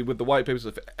seriously, with the white papers,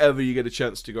 if ever you get a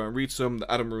chance to go and read some,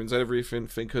 that Adam ruins everything,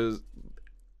 because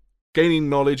gaining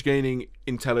knowledge, gaining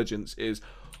intelligence is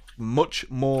much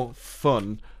more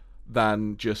fun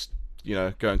than just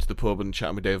going to the pub and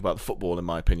chatting with Dave about the football, in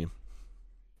my opinion.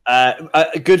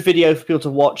 A good video for people to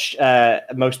watch.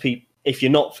 Most people, if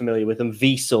you're not familiar with them,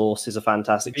 Vsauce is a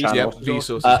fantastic channel. Yeah,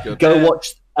 Vsauce is good. Go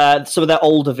watch some of their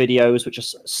older videos, which are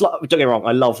don't get me wrong,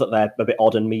 I love that they're a bit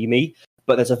odd and memey.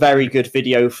 But there's a very good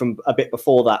video from a bit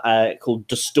before that called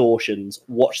Distortions.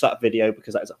 Watch that video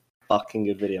because that is a fucking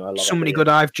good video. I love Somebody good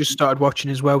I've just started watching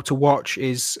as well to watch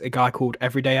is a guy called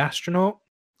Everyday Astronaut.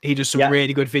 He does some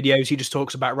really good videos. He just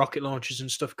talks about rocket launches and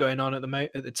stuff going on at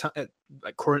like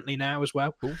currently now as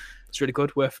well. Cool. It's really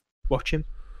good, worth watching.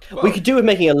 Well, we could do with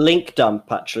making a link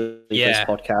dump actually for this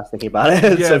podcast. Thinking about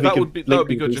it, Yeah, so that would be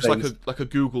good. Just things. like a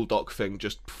Google Doc thing,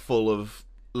 just full of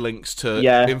links to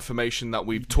information that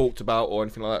we've talked about or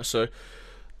anything like that. So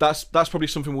that's probably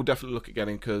something we'll definitely look at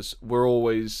getting, because we're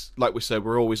always, like we said,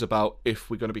 we're always about, if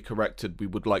we're going to be corrected, we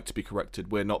would like to be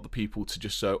corrected. We're not the people to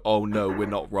just say, oh no, we're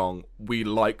not wrong. We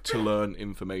like to learn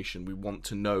information. We want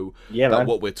to know that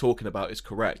what we're talking about is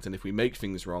correct, and if we make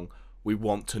things wrong, we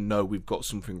want to know we've got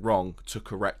something wrong to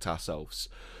correct ourselves.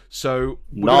 So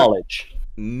knowledge.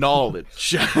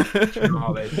 Knowledge.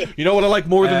 You know what I like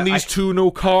more than these two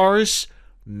no cars?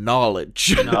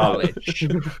 Knowledge. I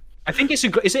think is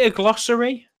it a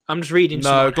glossary? I'm just reading.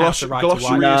 No, glossary is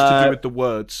to do with the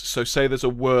words. So say there's a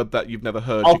word that you've never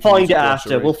heard. I'll find it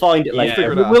after. We'll find it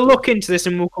later. We'll look into this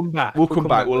and we'll come back. We'll come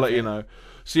back. We'll let you know.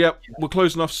 So we're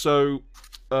closing off. So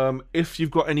if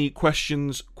you've got any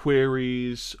questions,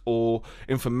 queries, or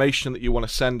information that you want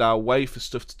to send our way for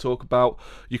stuff to talk about,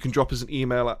 you can drop us an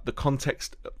email at the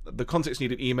context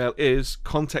needed email is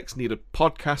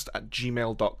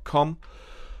contextneededpodcast@gmail.com.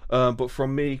 But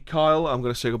from me, Kyle, I'm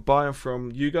going to say goodbye, and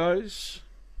from you guys,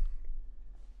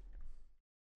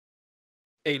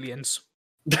 aliens.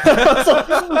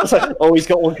 Always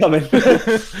got one coming.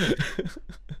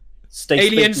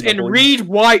 Aliens and read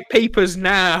white papers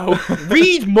now.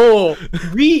 Read more.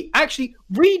 Read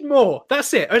more.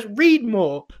 That's it. Read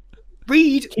more.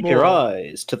 Keep your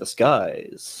eyes to the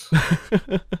skies.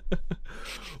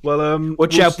 Well,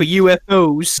 watch out for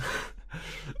UFOs.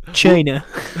 China.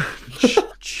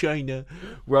 China.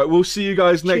 Right, we'll see you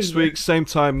guys next week, same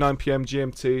time, 9 PM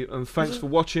GMT. And thanks for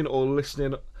watching or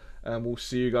listening, and we'll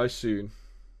see you guys soon.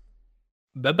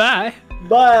 Bye-bye.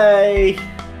 Bye.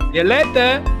 See you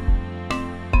later.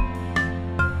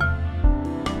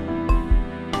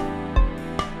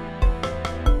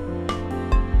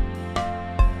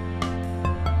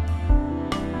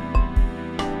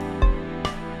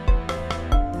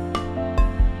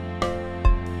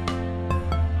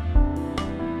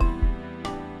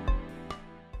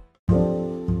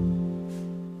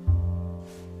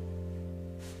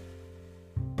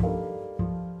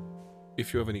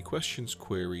 If you have any questions,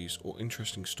 queries, or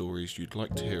interesting stories you'd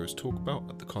like to hear us talk about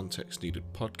at the Context Needed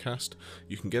Podcast,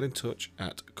 you can get in touch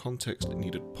at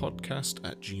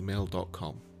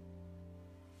contextneededpodcast@gmail.com.